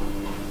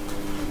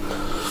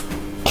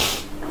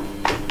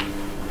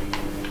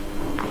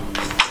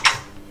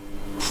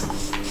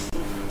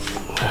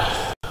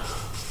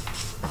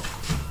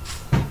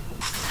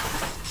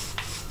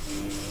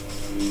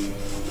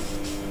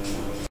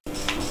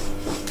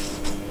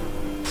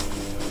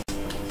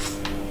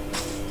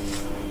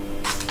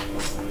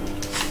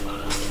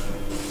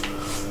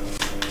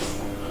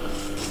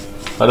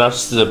 And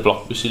that's the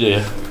block we see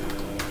there.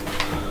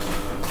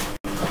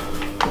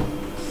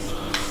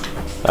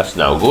 That's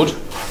now good.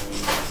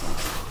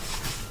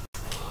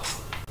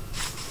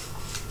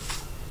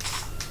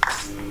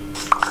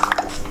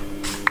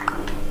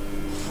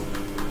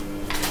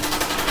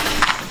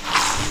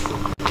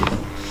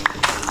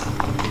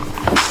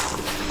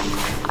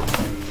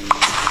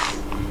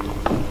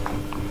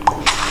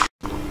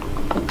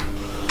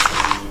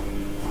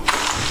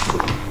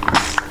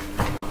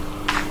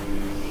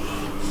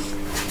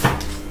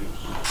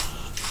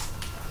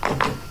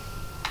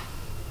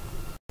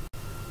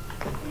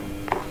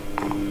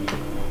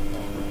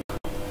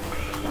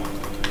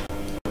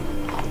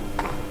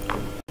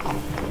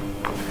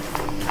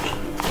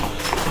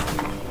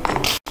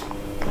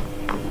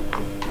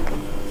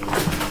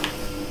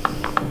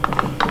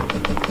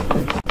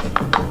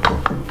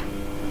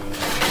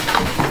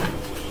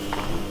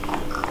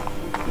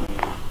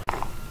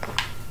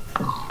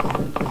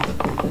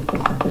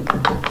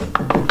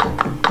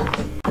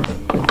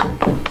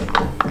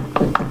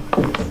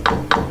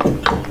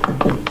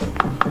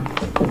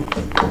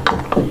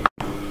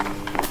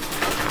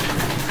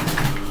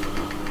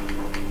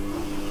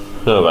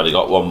 Oh, I've only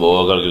got one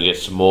more. I've got to go get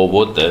some more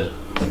wood then.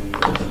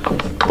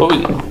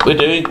 But we're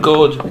doing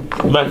good.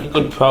 Making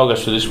good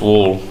progress with this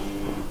wall.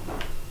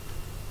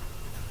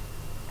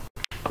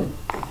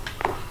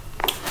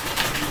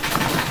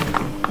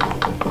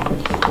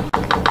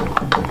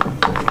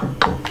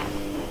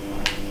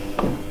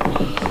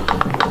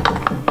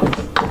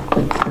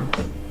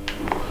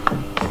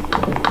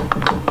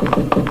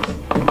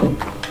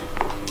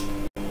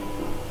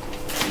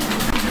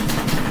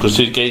 Because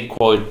it's getting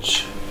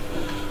quite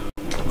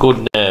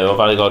good now. I've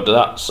only got to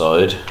that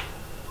side.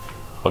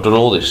 I've done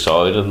all this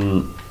side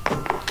and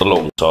the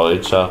long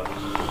side, so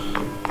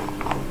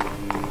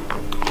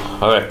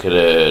I reckon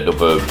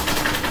another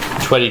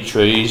 20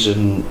 trees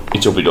and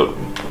it'll be done.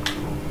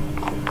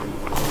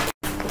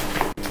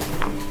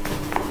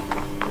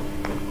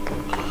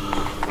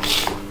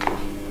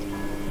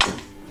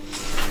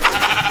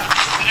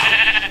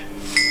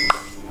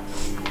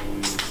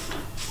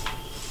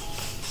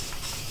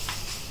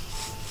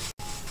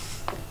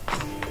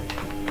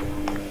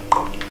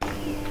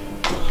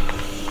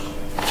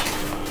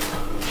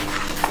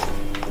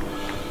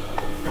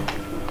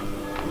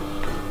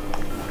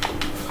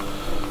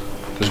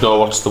 Just gotta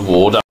watch the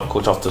wall down,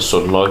 cut off the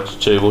sunlight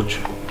too much.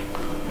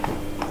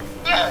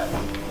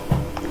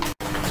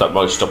 That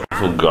might stop it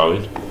from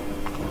growing.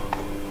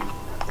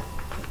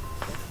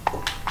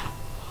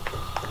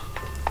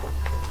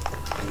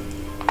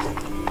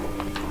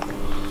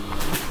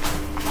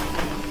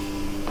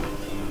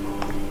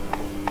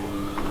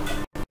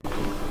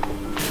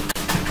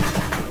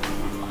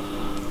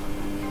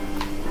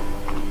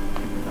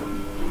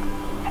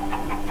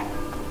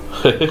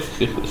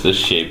 There's a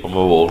shape on my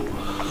wall.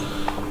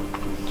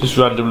 Just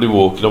randomly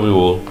walking on my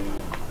wall.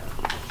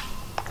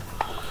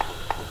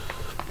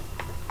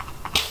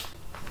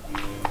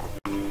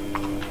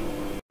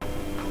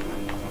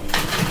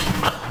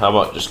 I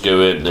might just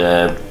go in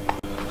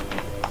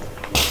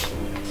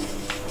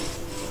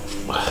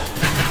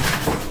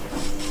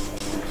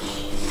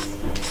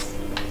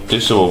do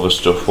some other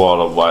stuff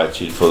while I'm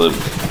waiting for the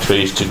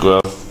trees to grow.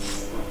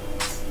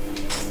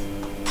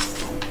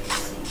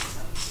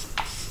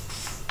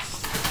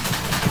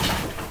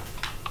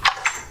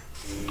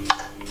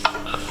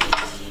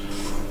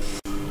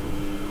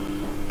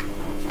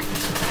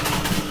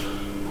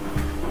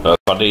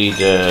 I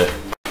need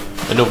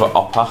another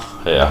hopper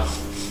here.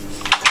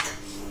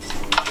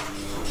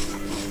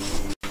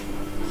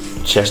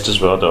 Chest as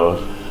well, though.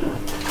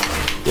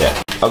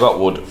 Yeah, I got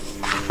wood.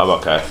 I'm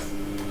okay.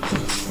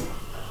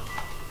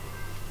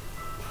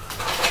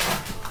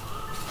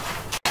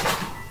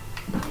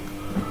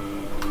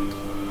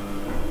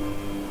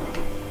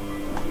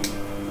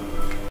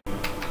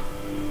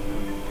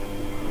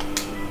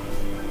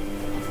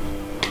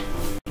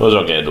 I was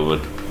getting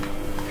another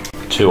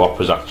 2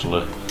 hoppers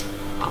actually.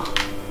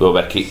 We'll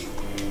make it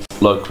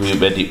like we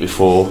made it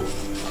before.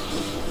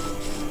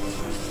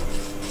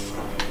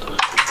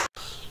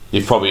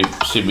 You've probably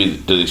seen me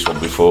do this one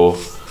before.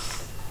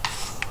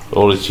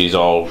 All it is,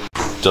 I'll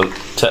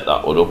take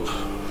that one up.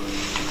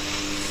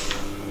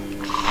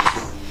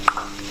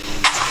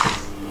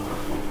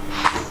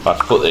 I have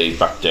to put these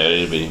back down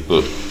in a minute,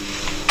 but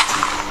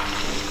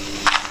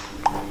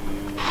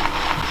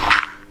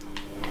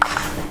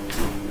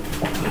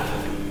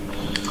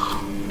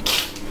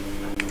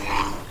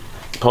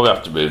probably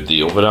have to move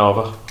the oven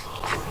over,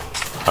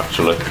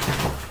 actually.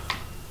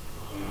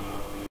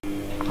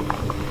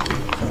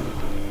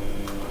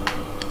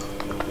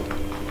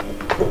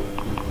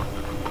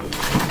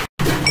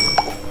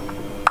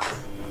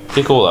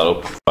 Pick all that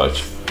up. Right,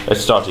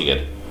 let's start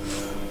again.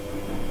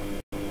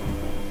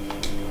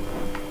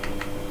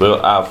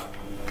 We'll have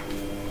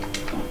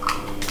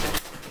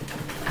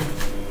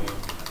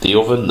the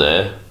oven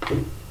there.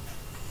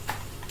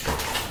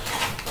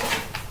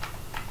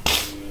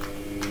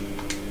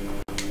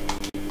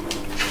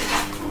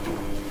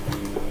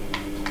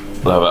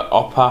 We'll have an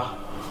hopper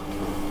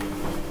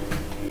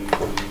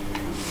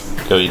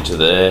go into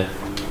there.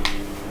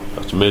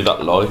 Have to move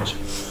that light.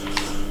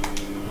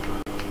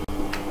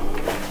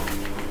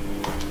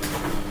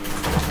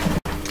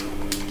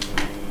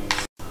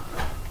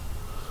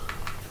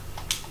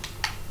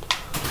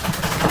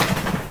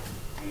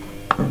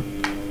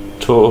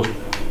 To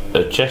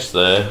a chest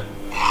there.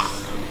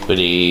 We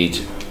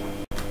need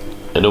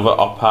another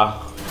hopper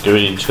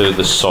going into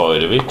the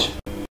side of it.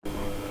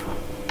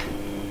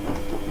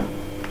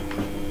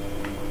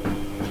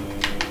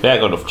 We ain't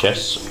got enough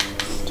chests.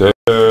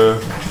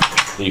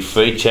 Need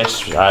 3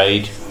 chests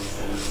made.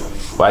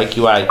 Wakey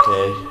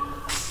wakey.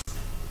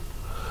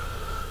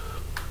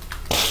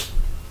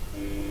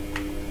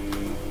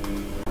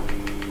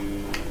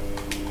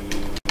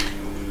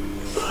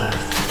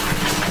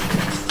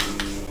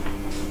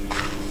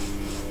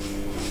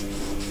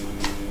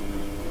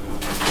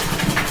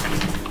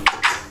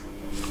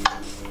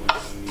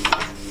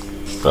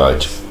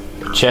 Right,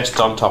 chest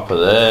on top of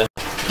there.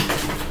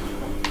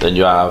 Then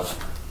you have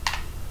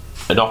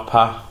an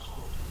hopper,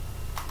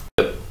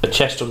 a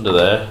chest under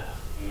there.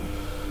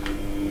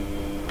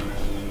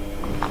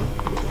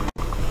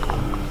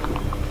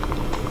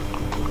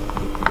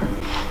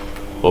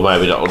 Or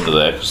maybe not under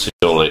there because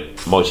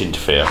it might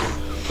interfere.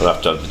 We'll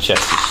have to have the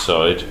chest this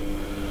side.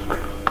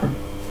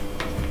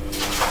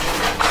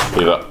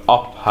 We've got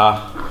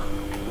upper.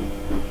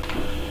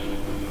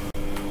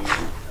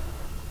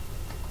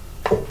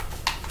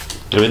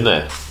 Go in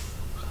there.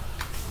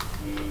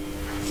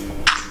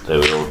 There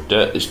we go.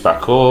 Dirt this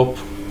back up.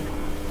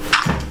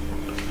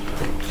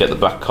 Get the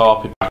black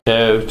carpet back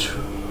out.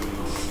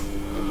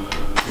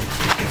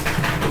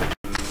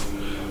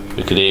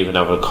 We could even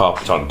have a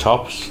carpet on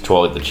top to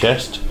hide the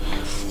chest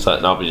so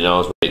that nobody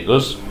knows what it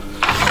does.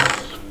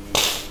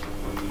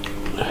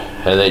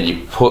 And then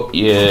you put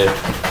your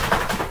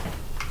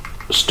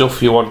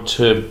stuff you want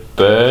to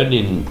burn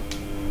in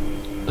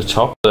the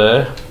top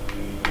there.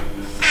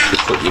 You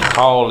put your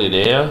coal in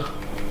here.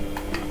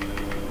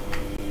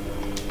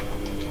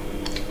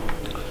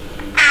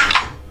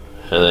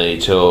 And then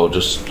it'll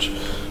just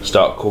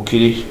start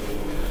cooking it.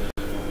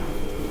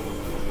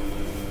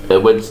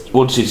 And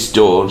once it's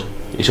done,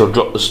 it'll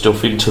drop the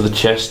stuff into the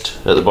chest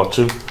at the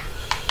bottom.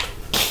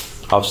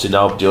 Obviously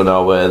nobody will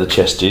know where the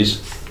chest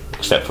is,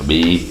 except for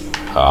me.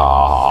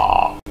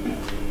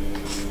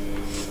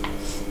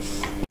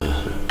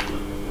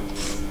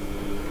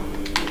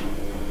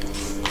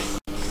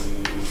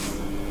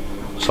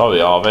 Sorry,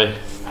 Harvey.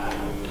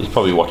 He's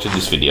probably watching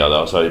this video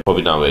though, so he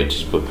probably knows where it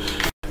is, but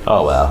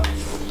oh well.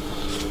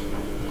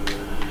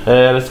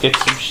 Let's get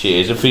some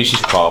shears and finish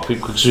his carpet,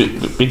 because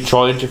we've been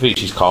trying to finish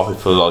his carpet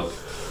for like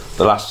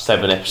the last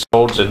 7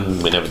 episodes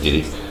and we never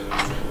did it.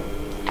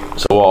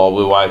 So while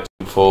we're waiting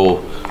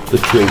for the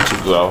tree to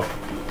grow,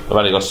 I've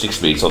only got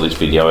 6 minutes on this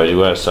video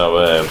anyway, so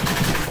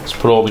let's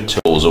put all my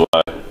tools away.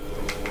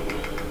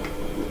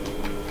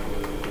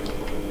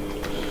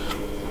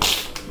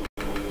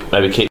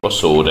 Maybe keep my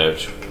sword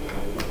out.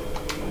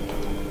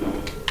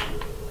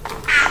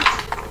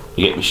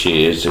 You get my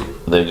shears and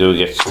then go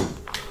get some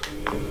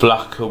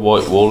black and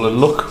white wool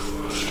and look,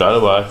 straight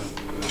away.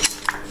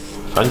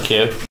 Thank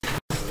you.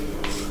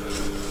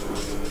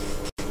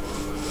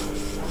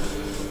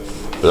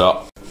 We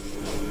got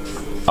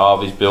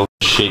Harvey's built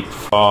a sheep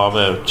farm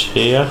out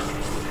here.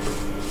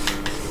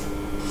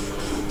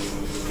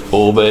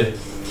 For me,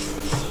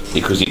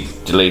 because he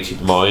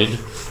deleted mine.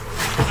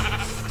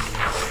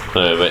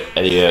 But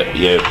anyway,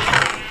 you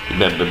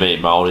remember me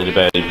moaning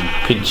about him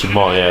pinching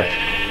my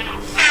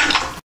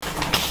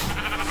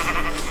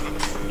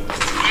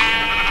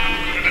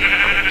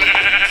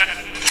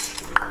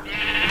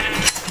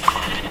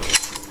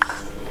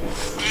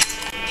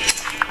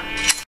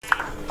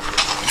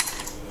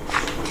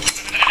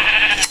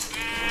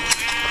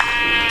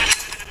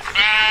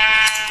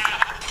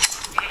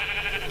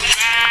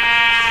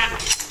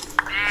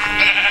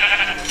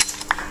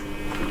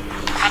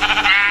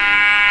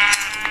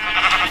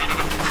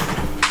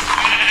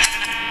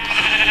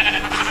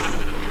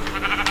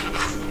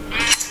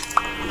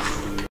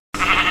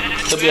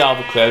There'll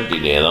be overcrowded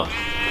in here though.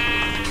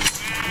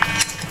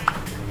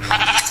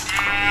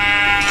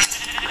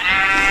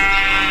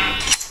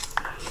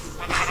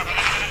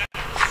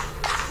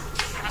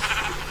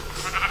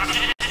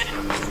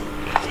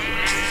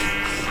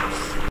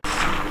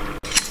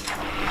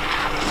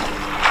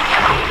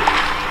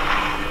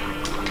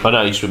 I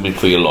know you're swimming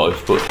for your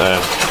life, but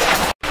yeah,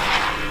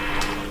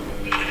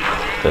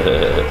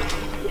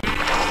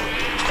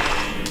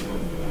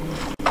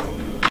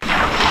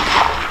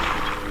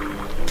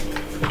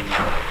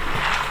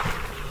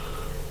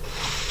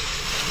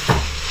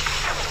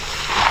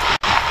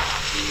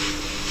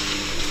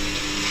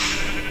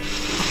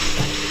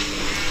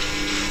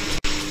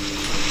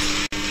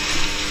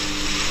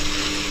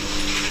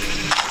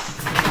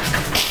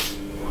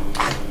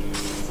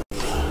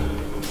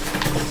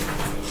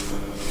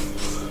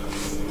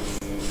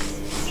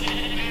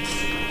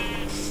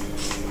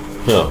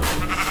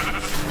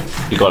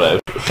 you got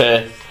out.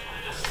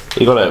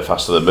 You got out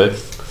faster than me.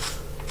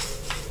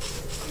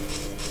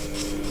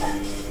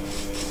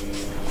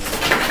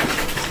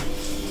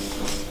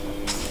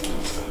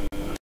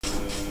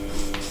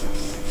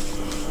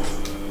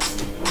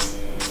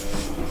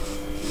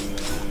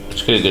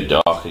 It's going to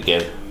go dark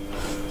again.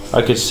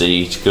 I can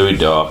see it's going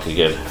dark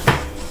again.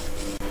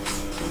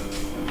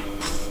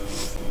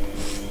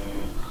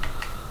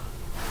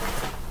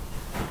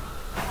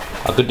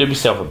 I could do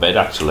myself a bed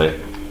actually.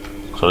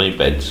 I need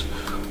beds,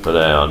 but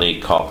I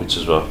need carpets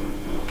as well.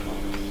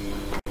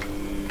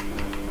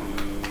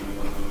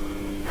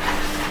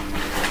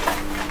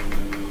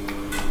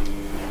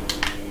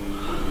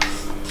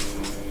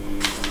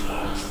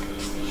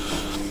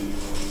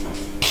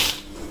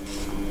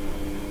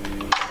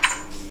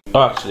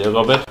 Oh, actually, I've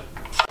got a bed.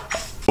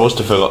 I must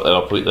have forgot that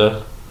I'll put it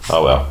there.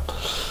 Oh well.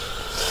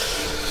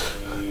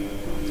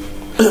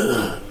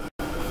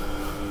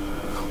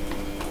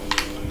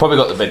 Probably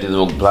got the bed in the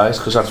wrong place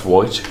because that's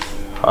white.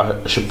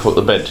 I should put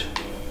the bed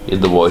in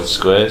the white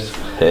squares.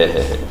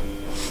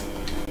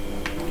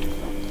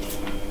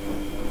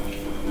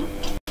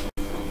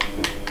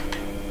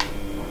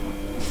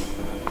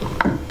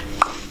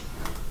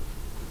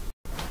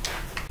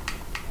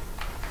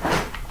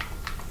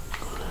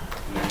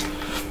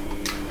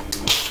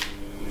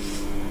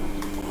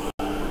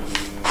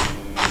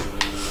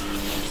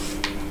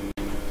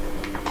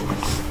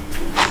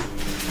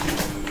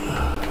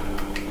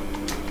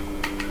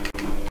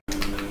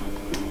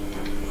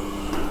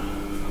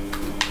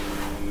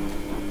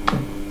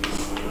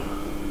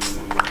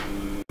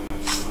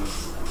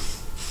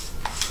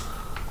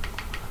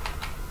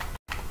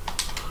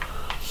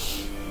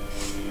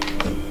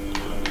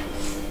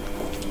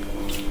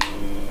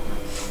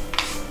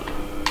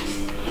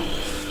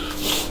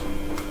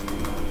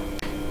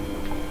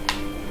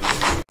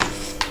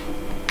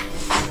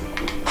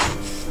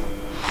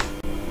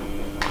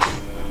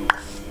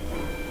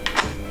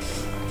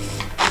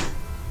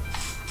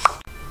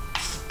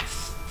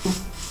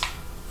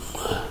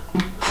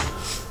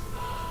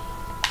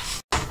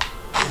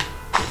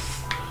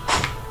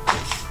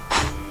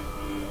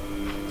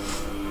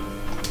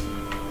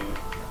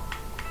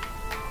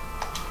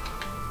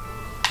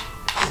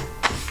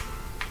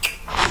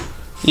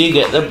 You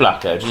get the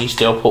black out and you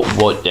still put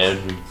white down,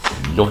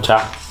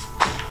 nutter.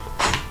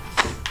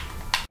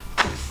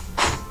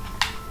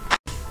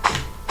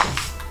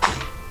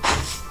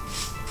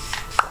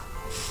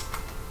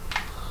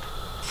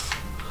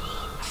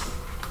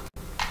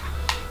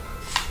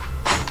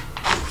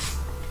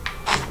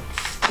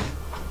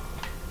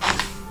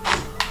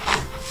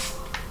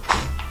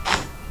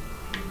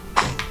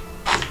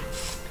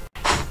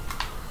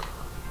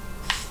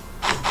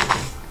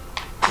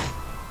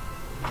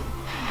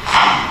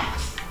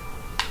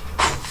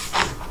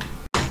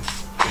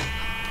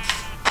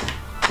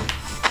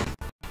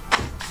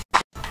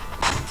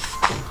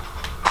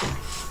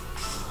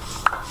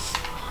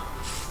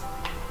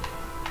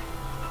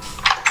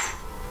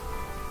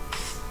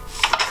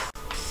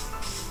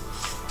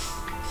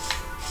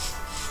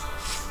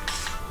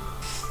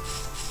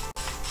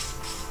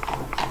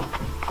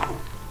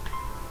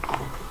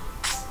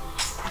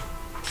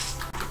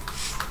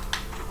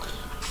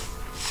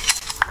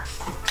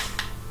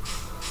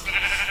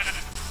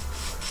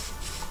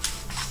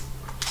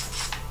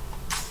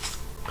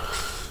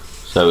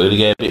 So we're going to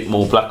get a bit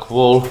more black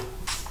wool,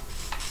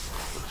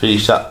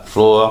 finish that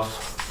floor off.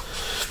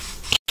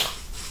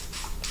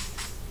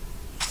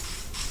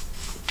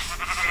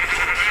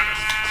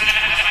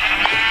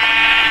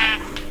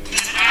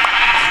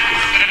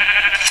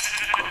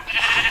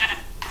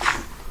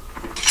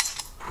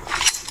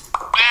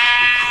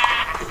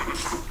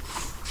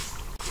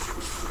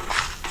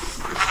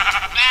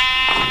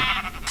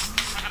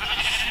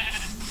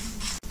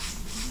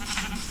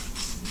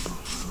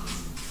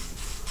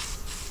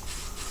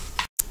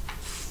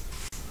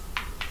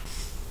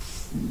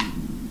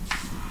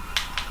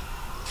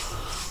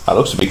 That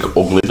looks a bit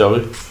ugly,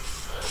 don't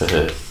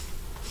it?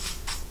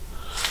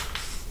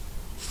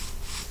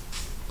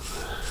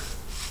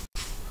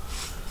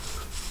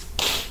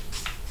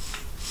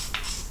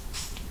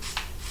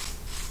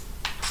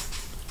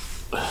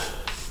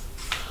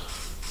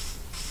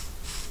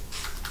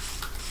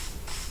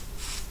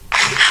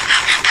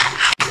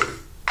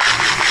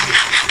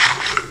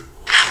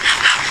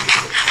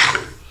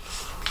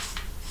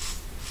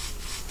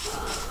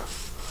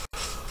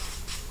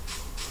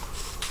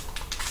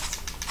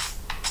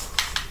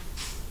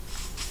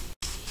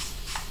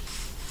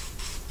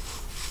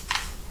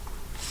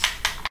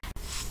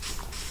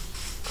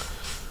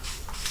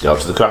 Go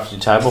to the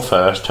crafting table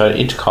first, turn it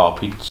into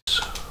carpets.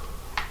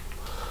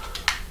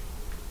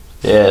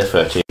 Yeah,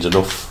 13's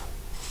enough.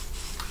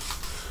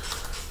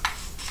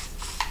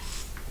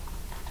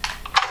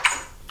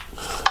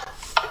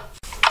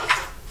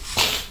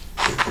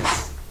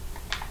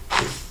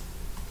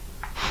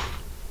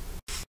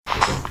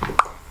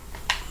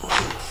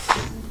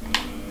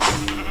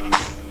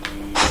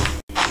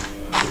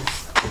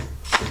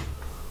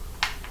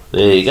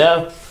 There you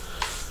go.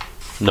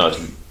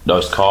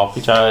 Nice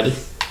carpet already.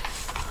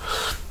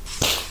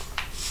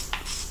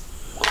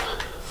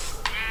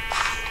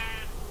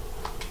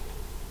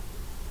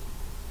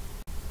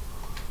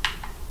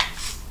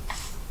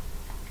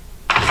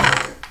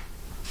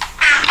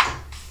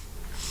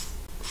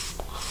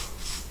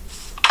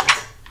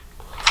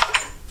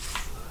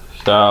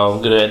 So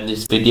I'm going to end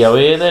this video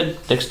here then.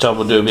 Next time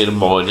we'll do a bit of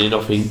mining,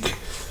 I think.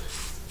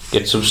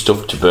 Get some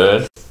stuff to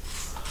burn.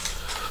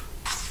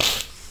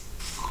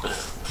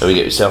 Maybe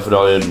get yourself an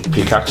iron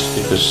pickaxe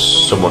because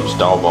someone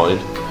stole mine.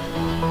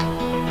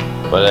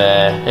 But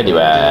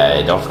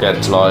anyway, don't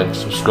forget to like,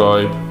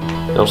 subscribe,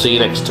 and I'll see you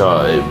next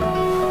time.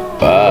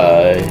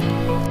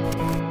 Bye.